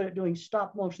really good at doing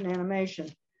stop motion animation.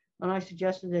 and I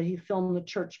suggested that he film the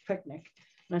church picnic.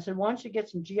 And I said, why don't you get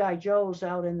some G.I. Joes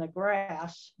out in the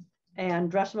grass and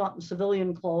dress them up in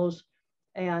civilian clothes,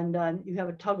 and you have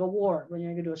a tug of war when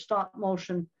you're going to do a stop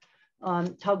motion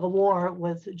tug of war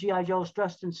with G.I. Joes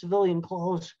dressed in civilian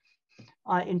clothes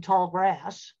in tall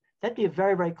grass. That'd be a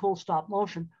very, very cool stop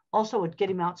motion. Also, would get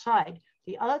him outside.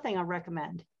 The other thing I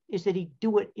recommend is that he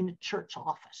do it in the church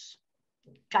office.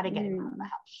 Got to get him out of the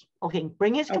house. Okay,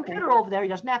 bring his computer over there. He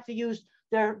doesn't have to use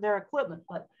their equipment,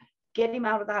 but get him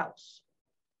out of the house.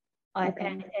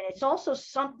 And it's also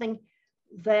something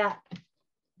that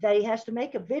he has to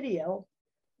make a video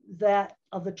that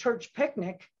of the church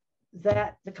picnic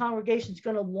that the congregation is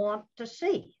going to want to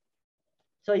see.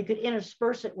 So you could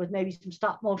intersperse it with maybe some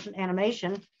stop motion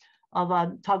animation of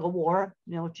a tug of war,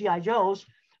 you know, G.I. Joes,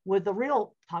 with the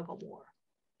real tug of war,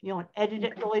 you know, and edit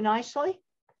it really nicely.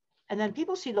 And then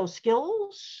people see those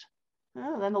skills.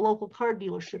 Then the local car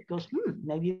dealership goes,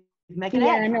 maybe you make an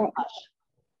ad for us.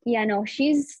 Yeah, no,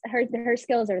 her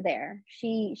skills are there.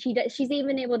 She's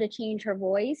even able to change her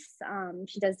voice.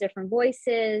 She does different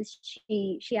voices.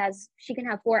 She can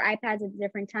have 4 iPads at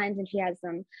different times, and she has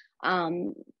them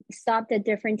stopped at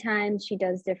different times.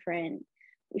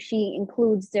 She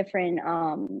includes different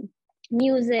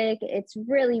music. It's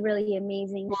really, really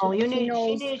amazing. Well, you need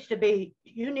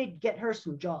to get her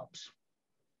some jobs.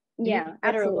 Yeah,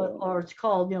 absolutely. Or it's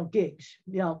called, you know, gigs,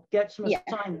 you know, get some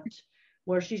assignments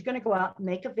where she's going to go out and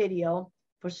make a video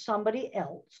for somebody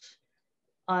else.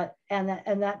 And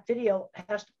that video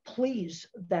has to please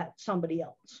that somebody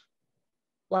else.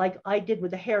 Like I did with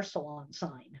the hair salon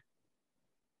sign.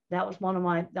 That was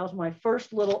my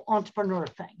first little entrepreneur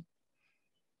thing.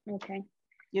 Okay.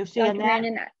 You see, and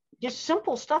that, just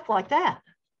simple stuff like that.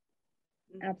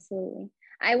 Absolutely.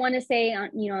 I want to say,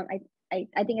 you know,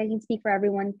 I think I can speak for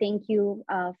everyone. Thank you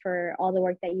for all the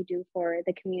work that you do for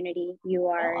the community. You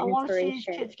are an inspiration. I want to see these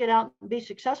kids get out and be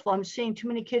successful. I'm seeing too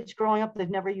many kids growing up. They've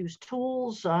never used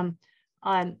tools.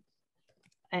 I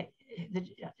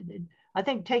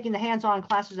think taking the hands-on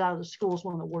classes out of the school is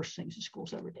one of the worst things the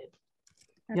schools ever did.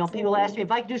 Absolutely. You know, people ask me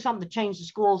if I could do something to change the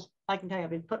schools. I can tell you, I've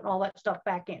been putting all that stuff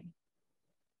back in.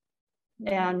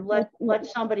 And let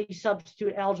somebody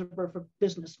substitute algebra for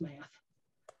business math.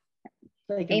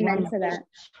 Amen to that.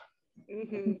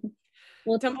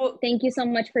 Well, Temple, thank you so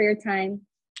much for your time.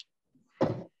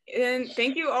 And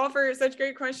thank you all for such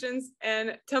great questions.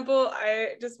 And Temple,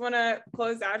 I just want to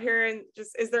close out here and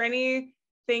just, is there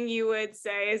anything you would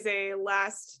say as a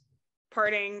last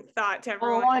parting thought to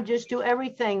everyone? I want to just do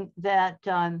everything that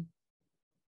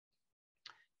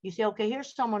you say, okay,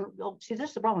 here's someone, see, this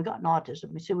is the problem, we've got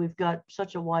autism. You see, we've got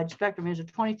such a wide spectrum. Here's a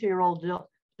 23-year-old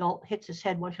adult hits his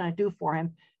head, what can I do for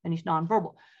him? And he's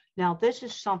nonverbal. Now, this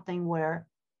is something where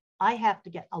I have to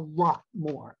get a lot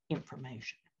more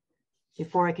information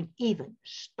before I can even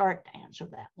start to answer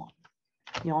that one.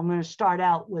 You know, I'm going to start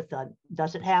out with,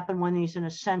 does it happen when he's in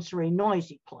a sensory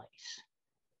noisy place?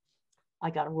 I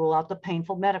got to rule out the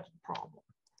painful medical problem.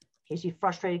 Is he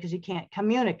frustrated because he can't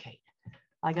communicate?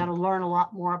 I got to learn a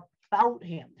lot more about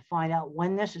him to find out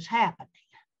when this is happening.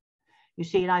 You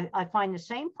see, and I find the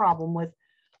same problem with,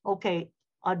 okay,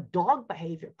 a dog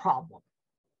behavior problem.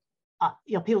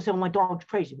 You know, people say, well, my dog's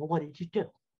crazy. Well, what did you do?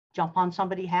 Jump on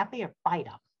somebody happy or bite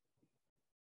them?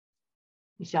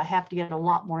 You see, I have to get a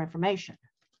lot more information.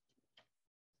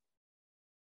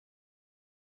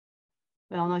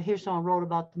 Well, now here's someone wrote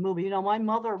about the movie. You know, my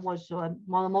mother was one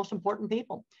of the most important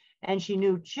people, and she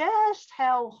knew just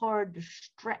how hard to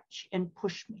stretch and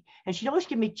push me. And she'd always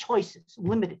give me choices,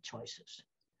 limited choices,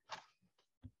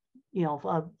 you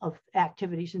know, of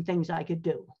activities and things I could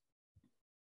do.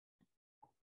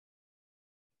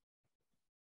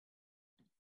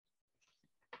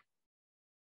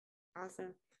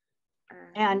 Awesome.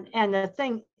 And the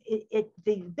thing,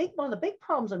 one of the big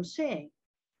problems I'm seeing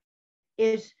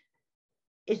is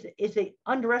they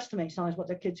underestimate sometimes what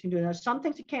their kids can do. There's some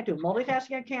things they can't do.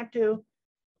 Multitasking I can't do.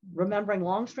 Remembering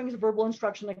long strings of verbal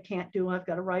instruction I can't do. I've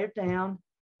got to write it down.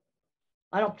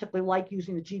 I don't particularly like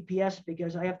using the GPS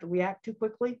because I have to react too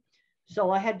quickly. So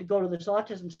I had to go to this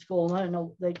autism school, and I didn't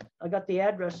know, I got the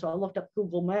address, so I looked up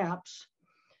Google Maps,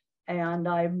 and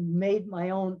I made my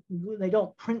own. They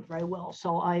don't print very well,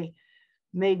 so I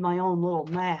made my own little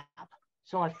map.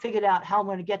 So I figured out how I'm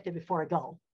going to get there before I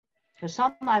go. Because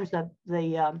sometimes the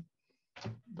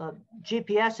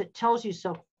GPS, it tells you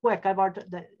so quick.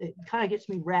 It kind of gets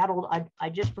me rattled. I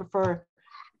just prefer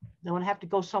that when I have to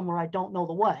go somewhere I don't know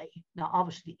the way. Now,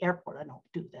 obviously, the airport, I don't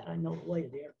do that. I know the way to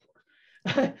the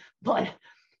airport. But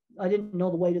I didn't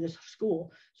know the way to this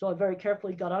school. So I very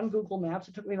carefully got on Google Maps.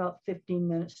 It took me about 15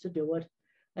 minutes to do it.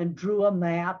 and drew a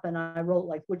map, and I wrote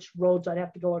like which roads I'd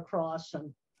have to go across,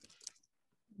 and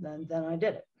then I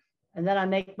did it. And then I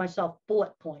make myself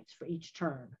bullet points for each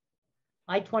turn.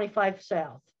 I-25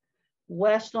 south,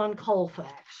 west on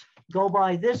Colfax, go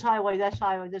by this highway, this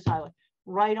highway, this highway,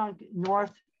 right on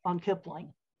north on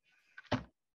Kipling,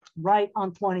 right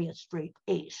on 20th Street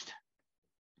east,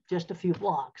 just a few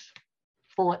blocks,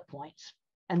 bullet points.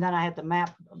 And then I had the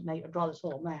map, draw this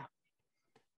little map.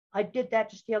 I did that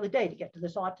just the other day to get to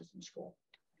this autism school.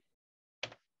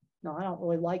 No, I don't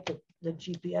really like the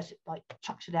GPS. It like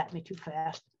chucks it at me too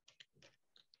fast.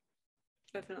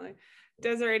 Definitely.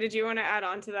 Desiree, did you want to add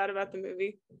on to that about the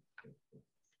movie?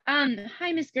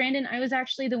 Hi, Miss Grandin. I was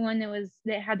actually the one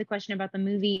that had the question about the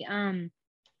movie.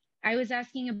 I was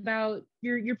asking about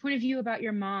your point of view about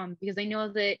your mom, because I know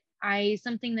that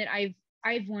something that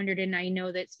I've wondered, and I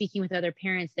know that speaking with other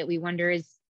parents that we wonder is,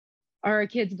 are our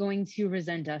kids going to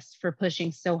resent us for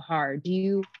pushing so hard?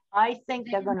 I think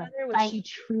they're going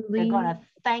to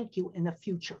thank you in the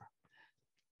future.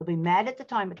 They'll be mad at the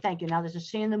time, but thank you. Now there's a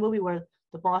scene in the movie where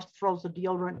the boss throws the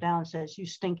deodorant down and says, "You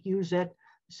stink, use it."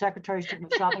 The secretary's doing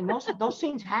the shopping. Those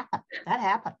scenes happen. That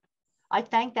happened. I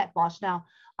thank that boss. Now,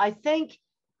 I think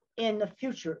in the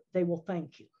future, they will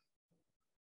thank you.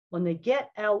 When they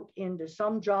get out into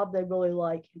some job they really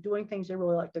like, doing things they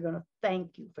really like, they're going to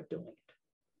thank you for doing it.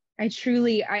 I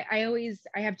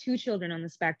have two children on the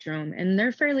spectrum, and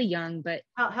they're fairly young, but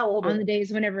how old on the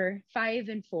days whenever 5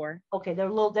 and 4. Okay,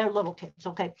 they're little kids.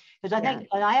 Okay, because I think,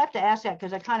 and I have to ask that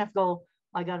because I kind of go,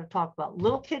 I got to talk about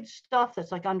little kids stuff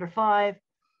that's like under 5,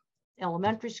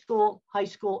 elementary school, high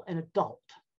school, and adult.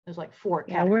 There's like 4.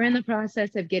 Yeah, we're in the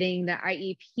process of getting the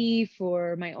IEP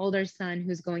for my older son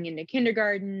who's going into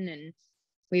kindergarten, and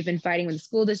we've been fighting with the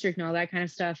school district and all that kind of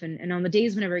stuff. And on the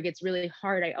days whenever it gets really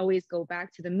hard, I always go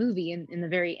back to the movie in the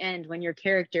very end when your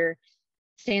character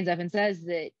stands up and says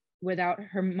that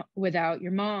without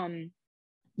your mom,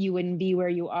 you wouldn't be where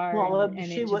you are. Well,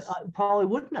 she probably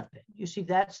wouldn't have been. You see,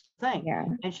 that's the thing. Yeah.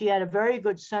 And she had a very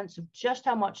good sense of just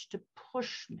how much to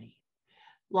push me,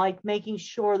 like making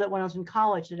sure that when I was in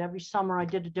college, that every summer I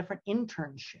did a different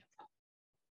internship.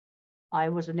 I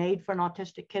was an aide for an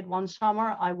autistic kid one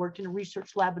summer. I worked in a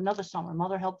research lab another summer.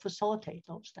 Mother helped facilitate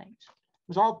those things. It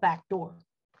was all backdoor.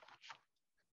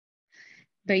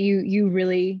 But you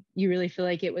really feel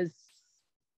like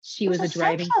she was a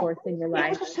driving force in your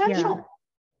life. It was essential. Yeah.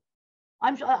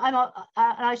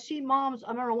 I see moms.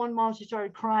 I remember one mom, she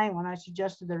started crying when I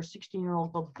suggested that her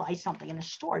 16-year-old go buy something in a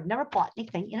store. I'd never bought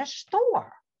anything in a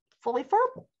store, fully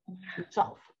verbal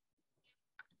itself.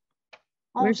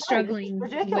 We're struggling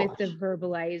with the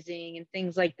verbalizing and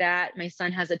things like that. My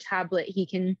son has a tablet. He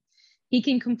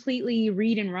can completely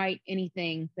read and write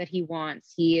anything that he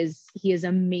wants. He is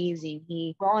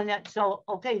amazing.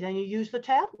 Okay, then you use the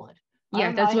tablet.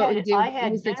 Yeah, that's what we do.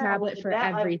 Use the tablet for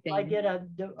everything. I did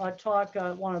a talk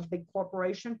at one of a big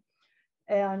corporation,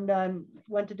 and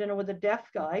went to dinner with a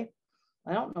deaf guy.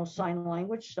 I don't know sign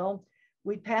language, so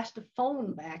we passed the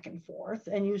phone back and forth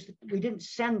and we didn't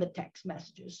send the text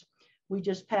messages. We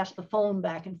just passed the phone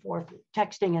back and forth,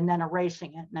 texting and then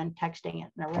erasing it, and then texting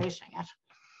it and erasing it.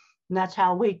 And that's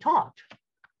how we talked.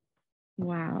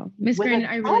 Wow. Ms. Grandin,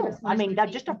 I really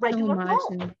just a regular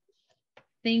phone.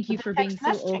 Thank you for being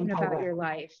so open about your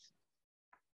life.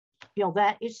 You know,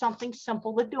 that is something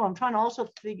simple to do. I'm trying to also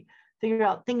figure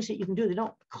out things that you can do that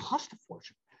don't cost a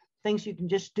fortune. Things you can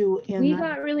just do. We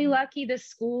got really lucky. This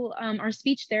school, our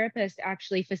speech therapist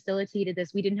actually facilitated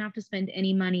this. We didn't have to spend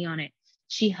any money on it.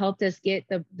 She helped us get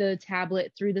the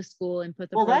tablet through the school and put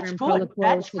the program protocols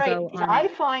that's to great. go on. I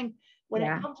find when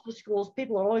it comes to the schools,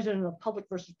 people are always in a public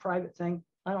versus private thing.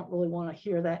 I don't really want to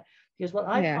hear that, because what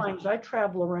I find is I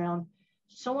travel around,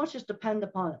 so much is dependent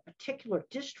upon a particular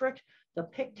district, the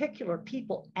particular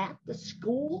people at the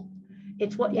school.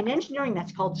 It's what in engineering,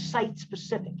 that's called site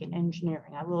specific in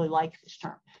engineering. I really like this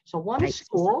term. So one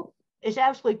school is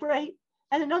absolutely great,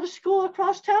 and another school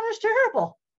across town is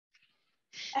terrible.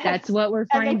 That's what we're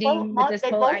finding with this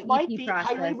whole IEP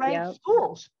process. Highly ranked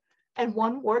schools, and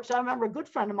one works. I remember a good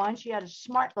friend of mine. She had a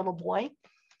smart little boy,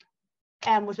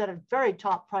 and was at a very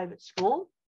top private school.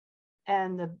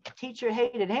 And the teacher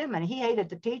hated him, and he hated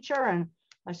the teacher. And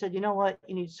I said, you know what?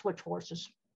 You need to switch horses.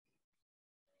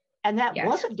 And that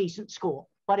was a decent school,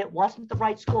 but it wasn't the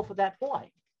right school for that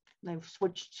boy. And they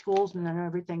switched schools, and then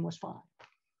everything was fine.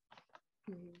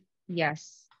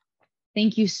 Yes.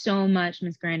 Thank you so much,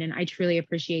 Ms. Grandin. I truly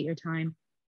appreciate your time.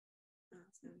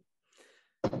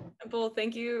 Temple,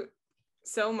 thank you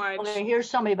so much. Well, here's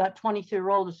somebody about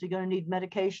 23-year-old. Is he going to need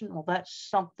medication? Well, that's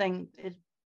something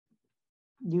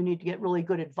you need to get really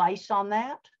good advice on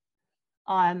that.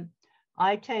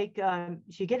 I take,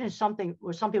 you get into something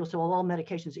where some people say, well, all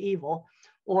medication's evil,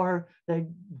 or they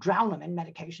drown them in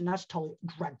medication. That's totally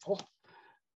dreadful.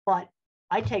 But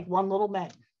I take one little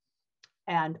med,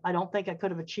 and I don't think I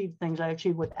could have achieved things I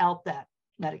achieved without that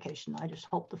medication. I just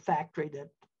hope the factory that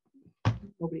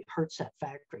nobody hurts that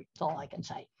factory. That's all I can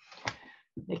say,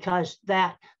 because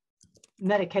that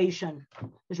medication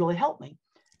has really helped me.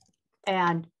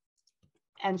 And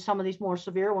some of these more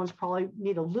severe ones probably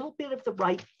need a little bit of the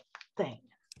right thing.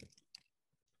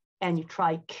 And you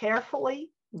try carefully,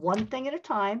 one thing at a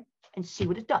time, and see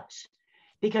what it does.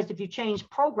 Because if you change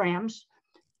programs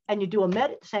and you do a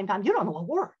med at the same time, you don't know what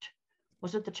worked.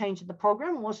 Was it the change in the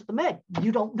program, or was it the med?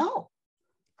 You don't know.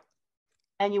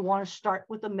 And you want to start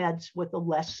with the meds with the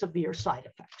less severe side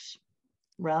effects,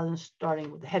 rather than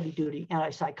starting with the heavy duty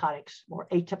antipsychotics or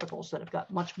atypicals that have got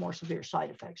much more severe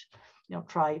side effects. You know,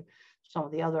 try some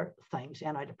of the other things,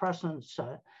 antidepressants,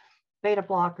 beta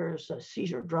blockers,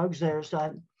 seizure drugs. There's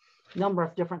a number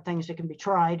of different things that can be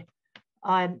tried.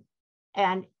 And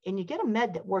you get a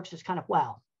med that works as kind of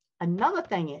well. Another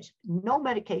thing is, no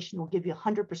medication will give you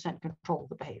 100% control of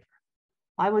the behavior.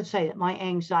 I would say that my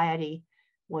anxiety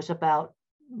was about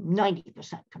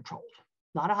 90% controlled,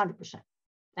 not 100%.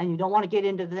 And you don't want to get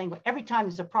into the thing where every time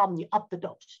there's a problem, you up the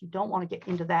dose. You don't want to get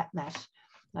into that mess.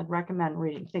 I'd recommend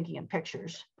reading Thinking in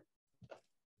Pictures.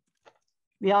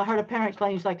 Yeah, I heard a parent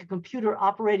explain it's like a computer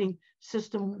operating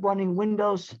system running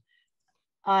Windows.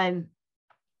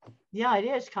 Yeah, it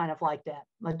is kind of like that,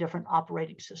 a different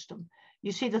operating system.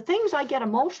 You see, the things I get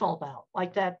emotional about,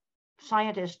 like that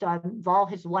scientist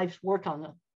involved his life's work on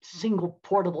a single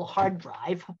portable hard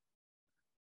drive.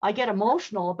 I get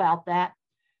emotional about that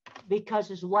because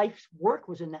his life's work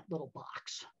was in that little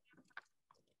box.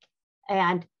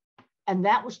 And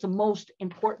that was the most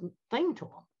important thing to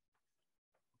him.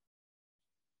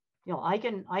 You know, I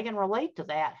can relate to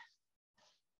that.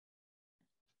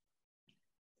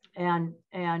 And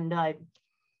I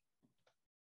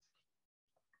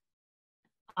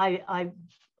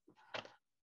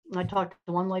talked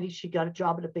to one lady, she got a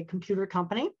job at a big computer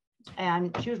company,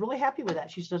 and she was really happy with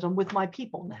that. She says, I'm with my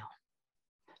people now.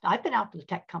 I've been out to the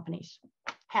tech companies.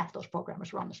 Half those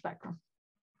programmers are on the spectrum.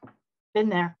 Been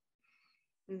there.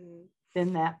 Mm-hmm.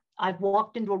 Been that. I've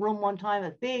walked into a room one time,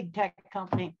 a big tech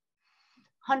company,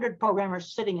 100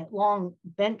 programmers sitting at long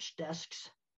bench desks,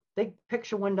 big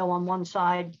picture window on one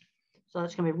side. So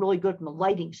that's going to be really good from a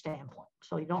lighting standpoint.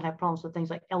 So you don't have problems with things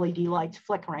like LED lights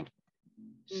flickering,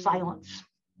 silence.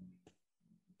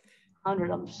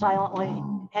 100 of them silently,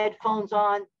 headphones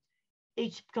on,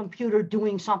 each computer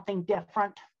doing something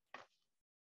different.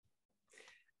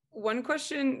 One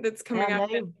question that's coming up.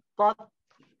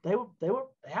 They were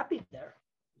happy there.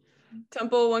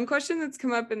 Temple, one question that's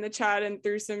come up in the chat and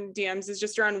through some DMs is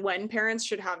just around when parents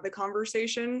should have the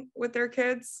conversation with their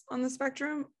kids on the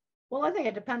spectrum. Well, I think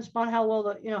it depends upon how well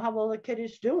the kid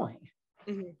is doing.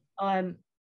 Mm-hmm.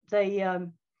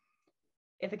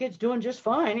 If a kid's doing just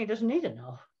fine, he doesn't need to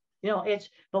know. You know,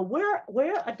 but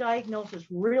where a diagnosis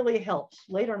really helps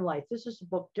later in life. This is a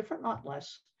book, Different Not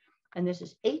Less, and this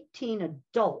is 18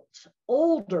 adults,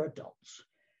 older adults,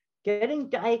 getting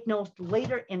diagnosed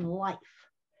later in life,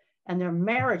 and their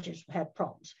marriages had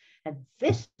problems. And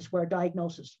this is where a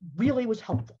diagnosis really was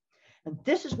helpful. And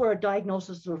this is where a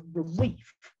diagnosis of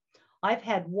relief. I've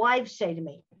had wives say to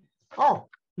me, oh,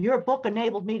 your book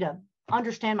enabled me to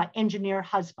understand my engineer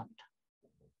husband.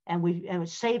 And it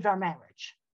saved our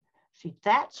marriage. See,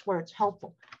 that's where it's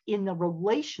helpful in the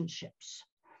relationships,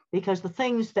 because the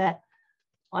things that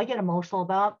I get emotional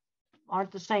about aren't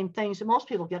the same things that most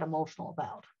people get emotional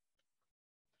about.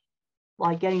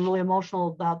 Like getting really emotional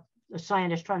about a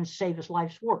scientist trying to save his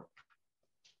life's work.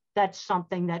 That's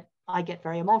something that I get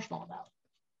very emotional about.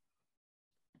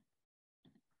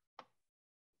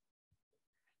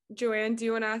 Joanne, do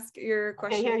you want to ask your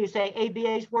question? Okay, here you say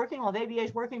ABA is working. Well, if ABA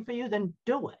is working for you, then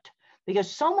do it.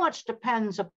 Because so much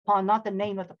depends upon not the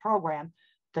name of the program,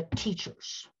 the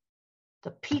teachers, the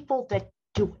people that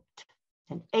do it.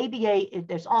 And ABA,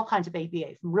 there's all kinds of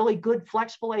ABA, from really good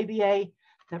flexible ABA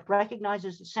that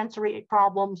recognizes the sensory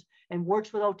problems and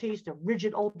works with OTs to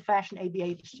rigid old-fashioned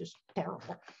ABA that's just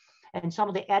terrible. And some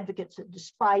of the advocates that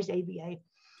despise ABA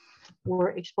were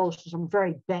exposed to some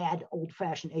very bad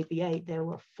old-fashioned ABA. They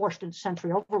were forced into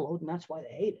sensory overload, and that's why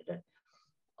they hated it.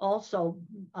 Also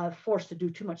forced to do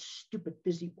too much stupid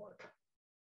busy work.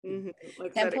 Mm-hmm.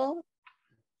 Like Temple?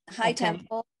 Hi, okay.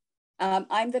 Temple.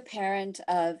 I'm the parent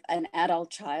of an adult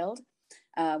child.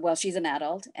 Well, she's an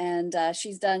adult, and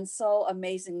she's done so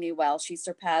amazingly well. She's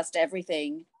surpassed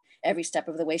everything, every step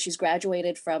of the way. She's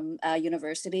graduated from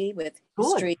university with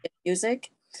history and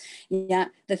music. Yeah,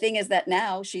 the thing is that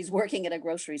now she's working at a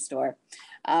grocery store,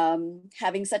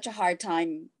 having such a hard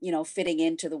time, you know, fitting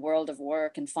into the world of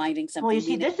work and finding something. Well, you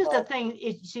see, meaningful. this is the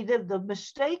thing. See, the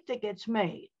mistake that gets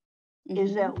made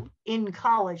is that in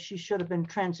college, she should have been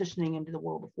transitioning into the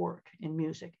world of work in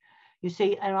music. You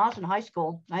see, and when I was in high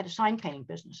school, I had a sign painting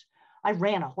business. I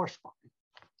ran a horse farm.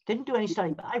 Didn't do any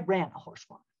study, but I ran a horse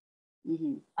farm.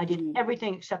 I did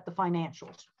everything except the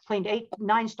financials. Cleaned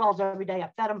 8-9 stalls every day.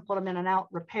 I fed them, put them in and out,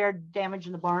 repaired damage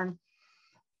in the barn,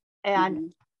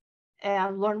 and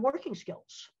learned working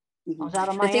skills. I was out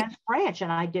on my aunt's ranch,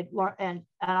 and I did learn, and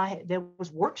there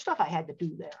was work stuff I had to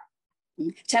do there.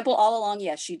 Temple, all along,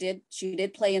 yes, she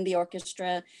did play in the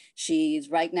orchestra.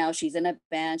 Right now she's in a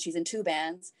band. She's in 2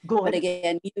 bands. Good. But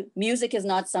again, music is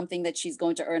not something that she's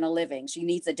going to earn a living. She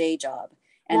needs a day job.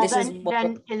 And well, this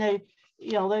then in a,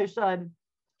 you know, there's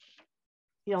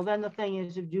you know, then the thing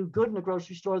is, if you do good in the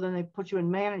grocery store, then they put you in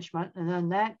management, and then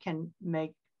that can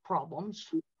make problems.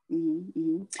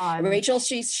 Rachel,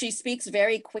 she speaks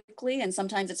very quickly, and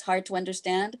sometimes it's hard to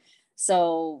understand.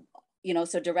 So, you know,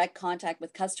 so direct contact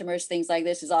with customers, things like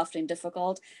this is often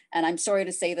difficult. And I'm sorry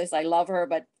to say this, I love her,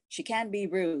 but she can be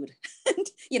rude.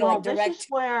 You know, well, like direct. This is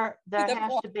where there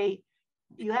has to be,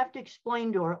 you have to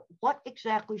explain to her what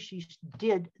exactly she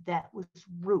did that was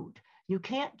rude. You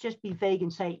can't just be vague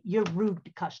and say, you're rude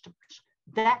to customers.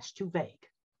 That's too vague.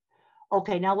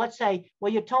 Okay, now let's say,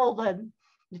 well, you told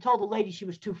the lady she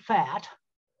was too fat.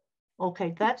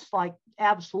 Okay, that's like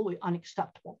absolutely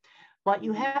unacceptable. But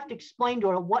you have to explain to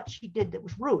her what she did that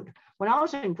was rude. When I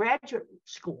was in graduate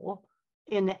school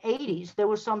in the 80s, there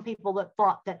were some people that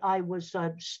thought that I was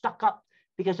stuck up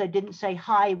because I didn't say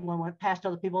hi when I went past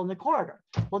other people in the corridor.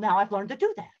 Well, now I've learned to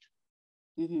do that.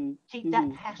 See,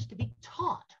 that has to be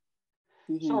taught.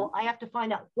 So I have to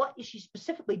find out what is she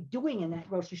specifically doing in that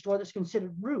grocery store that's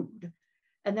considered rude.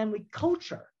 And then we coach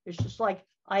her. It's just like,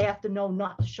 I have to know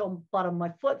not to show the bottom of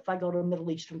my foot if I go to a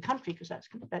Middle Eastern country, because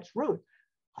that's rude.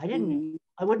 I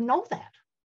wouldn't know that.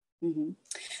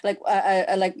 Like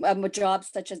jobs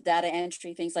such as data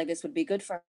entry, things like this would be good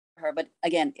for her. But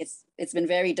again, it's been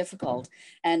very difficult.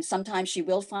 And sometimes she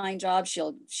will find jobs,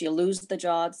 she'll lose the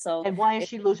job. So and why is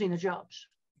she losing the jobs?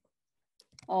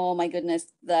 Oh my goodness.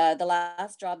 The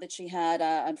last job that she had,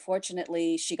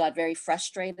 unfortunately, she got very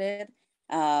frustrated.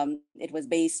 It was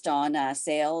based on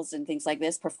sales and things like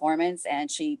this, performance, and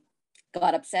she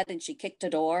got upset and she kicked a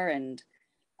door. And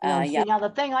see, now the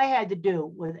thing I had to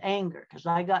do with anger, because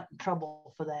I got in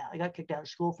trouble for that. I got kicked out of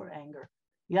school for anger.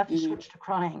 You have to switch to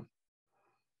crying.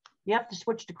 You have to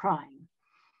switch to crying.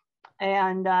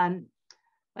 And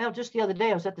well, just the other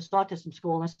day I was at this autism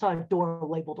school and I saw a door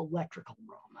labeled electrical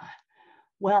room.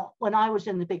 Well, when I was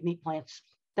in the big meat plants,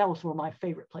 that was one of my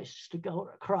favorite places to go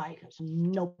to cry, because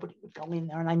nobody would go in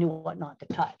there and I knew what not to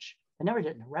touch. I never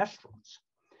did in the restrooms,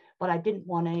 but I didn't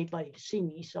want anybody to see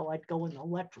me. So I'd go in the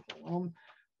electrical room,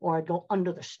 or I'd go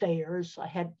under the stairs. I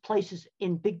had places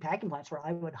in big packing plants where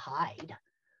I would hide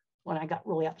when I got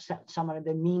really upset. Someone had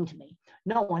been mean to me.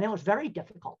 No, and it was very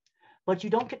difficult, but you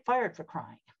don't get fired for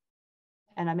crying.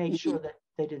 And I made sure that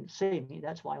they didn't see me.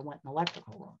 That's why I went in the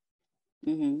electrical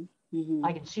room.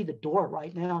 I can see the door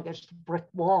right now against the brick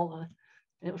wall. And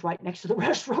it was right next to the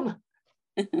restroom.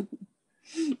 You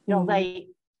know,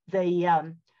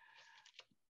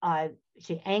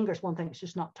 see, anger is one thing that's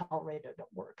just not tolerated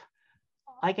at work.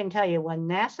 I can tell you, when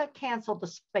NASA canceled the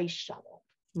space shuttle,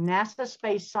 NASA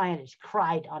space scientists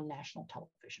cried on national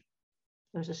television.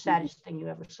 It was the saddest thing you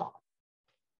ever saw.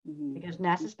 Because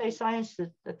NASA space scientists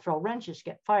that throw wrenches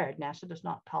get fired. NASA does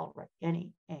not tolerate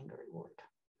any anger at work.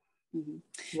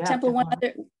 Temple,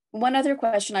 one other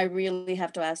question I really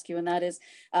have to ask you, and that is,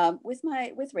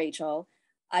 with Rachel,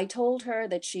 I told her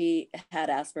that she had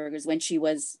Asperger's when she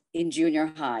was in junior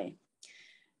high.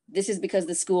 This is because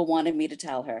the school wanted me to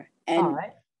tell her.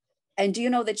 And do you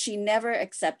know that she never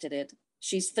accepted it?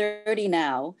 She's 30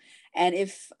 now, and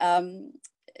if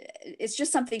it's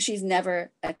just something she's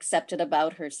never accepted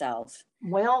about herself.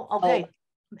 Well, okay,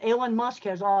 Elon Musk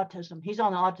has autism. He's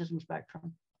on the autism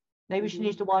spectrum. Maybe she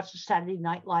needs to watch the Saturday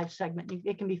Night Live segment.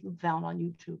 It can be found on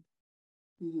YouTube.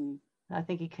 I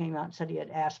think he came out and said he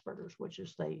had Asperger's, which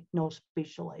is the no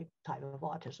speech delay type of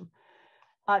autism.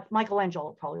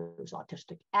 Michelangelo probably was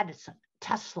autistic. Edison,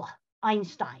 Tesla,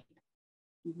 Einstein.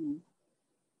 You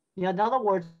know, in other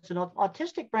words, an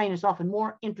autistic brain is often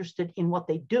more interested in what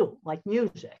they do, like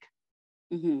music,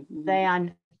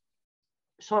 than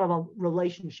sort of a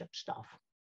relationship stuff.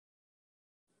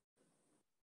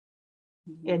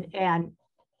 And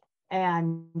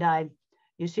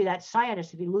you see that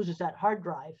scientist, if he loses that hard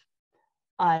drive,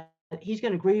 he's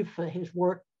going to grieve for his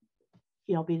work,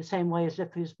 you know, be the same way as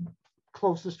if his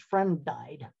closest friend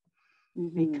died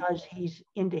because he's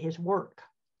into his work.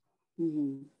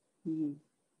 You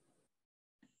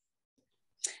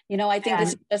know, I think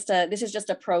this is just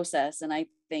a process, and I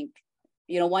think,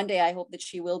 you know, one day I hope that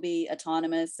she will be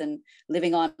autonomous and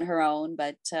living on her own.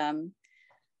 But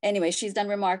anyway, she's done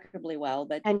remarkably well.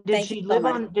 But and did she live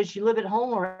at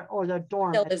home or the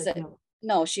dorm?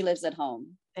 No, she lives at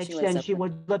home. She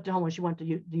lived at home when she went to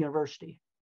the university.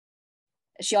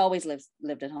 She always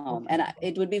lived at home, and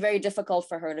it would be very difficult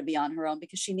for her to be on her own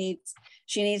because she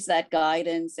needs that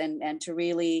guidance and to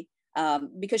really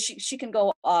because she can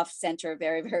go off center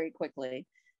very, very quickly.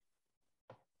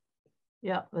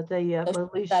 Yeah, but but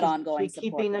at least that ongoing she's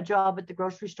keeping the job at the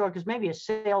grocery store, because maybe a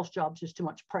sales job is just too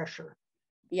much pressure.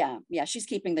 Yeah, she's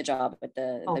keeping the job at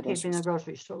the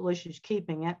grocery store. At least she's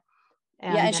keeping it.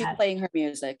 And she's playing her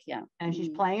music. Yeah, and she's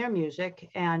playing her music,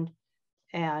 and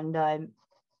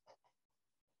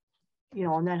you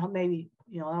know, and then maybe,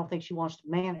 you know, I don't think she wants to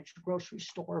manage the grocery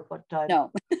store, but no.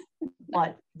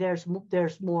 But there's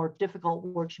more difficult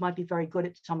work. She might be very good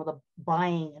at some of the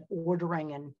buying and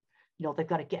ordering, and you know, they've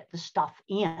got to get the stuff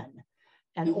in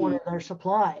and order their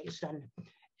supplies,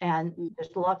 and there's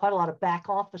quite a lot of back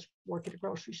office work at a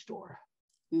grocery store.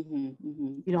 You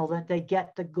know, that they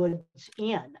get the goods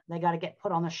in, they got to get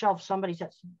put on the shelf. Somebody's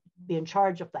got to be in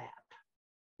charge of that.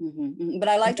 But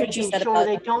I liked what you said about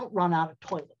they don't run out of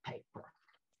toilet paper.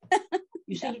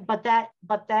 You see, but that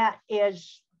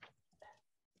is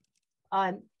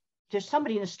there's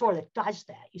somebody in the store that does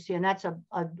that. You see, and that's and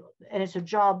it's a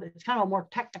job. It's kind of a more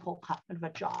technical kind of a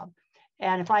job.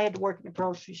 And if I had to work in a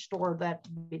grocery store, that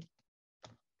would be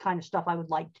kind of stuff I would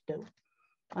like to do.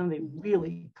 I'm gonna be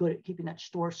really good at keeping that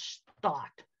store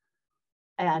stocked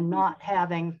and not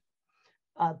having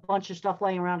a bunch of stuff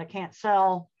laying around I can't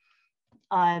sell.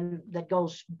 That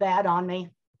goes bad on me.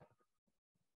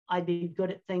 I'd be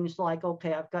good at things like,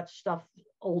 okay, I've got stuff,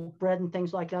 old bread and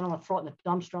things like that. I'm gonna throw it in the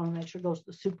dumpster and make sure it goes to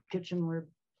the soup kitchen where I'm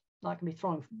not gonna be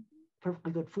throwing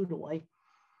perfectly good food away.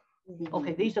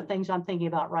 Okay, these are things I'm thinking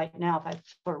about right now. If I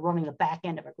start running the back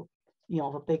end of it, you know,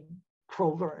 of a big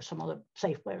Kroger or some other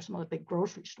Safeway or some other big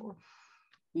grocery store.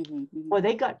 Well,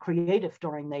 they got creative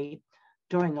during the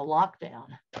lockdown.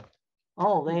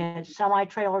 Oh, they had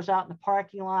semi-trailers out in the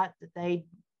parking lot that they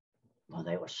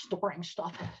were storing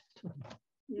stuff.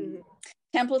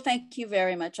 Temple, thank you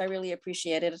very much. I really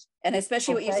appreciate it. And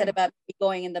especially what you said about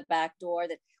going in the back door,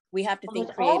 that we have to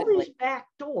think creatively. All these back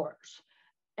doors,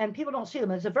 and people don't see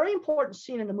them. It's a very important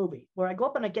scene in the movie where I go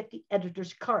up and I get the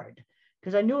editor's card,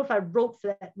 because I knew if I wrote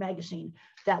for that magazine,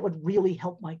 that would really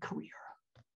help my career.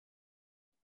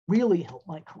 Really help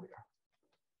my career.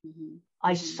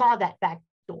 I saw that back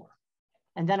door.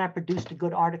 And then I produced a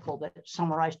good article that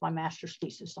summarized my master's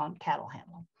thesis on cattle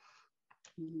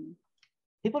handling.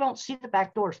 People don't see the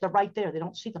back doors. They're right there. They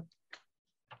don't see them.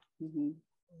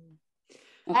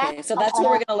 Okay, so that's what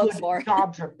we're going to look for.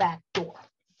 Jobs are back door.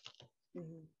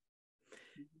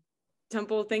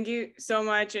 Temple, thank you so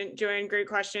much. And Joanne, great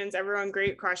questions. Everyone,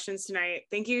 great questions tonight.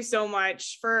 Thank you so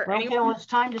much for anyone. Okay, well, it's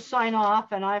time to sign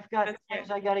off, and I've got things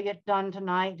I got to get done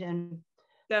tonight. And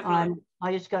definitely.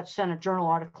 I just got sent a journal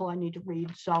article I need to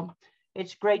read. So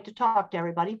it's great to talk to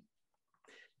everybody.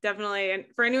 Definitely. And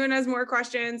for anyone who has more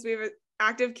questions, we have an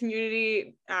active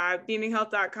community,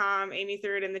 beaminghealth.com. Amy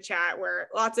threw it in the chat, where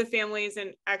lots of families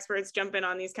and experts jump in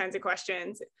on these kinds of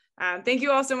questions. Thank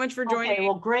you all so much for joining. Okay,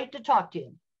 well, great to talk to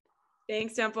you.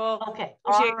 Thanks, Temple. Okay,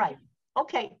 all right.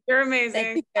 Okay. You're amazing.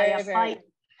 Thank you very, very much.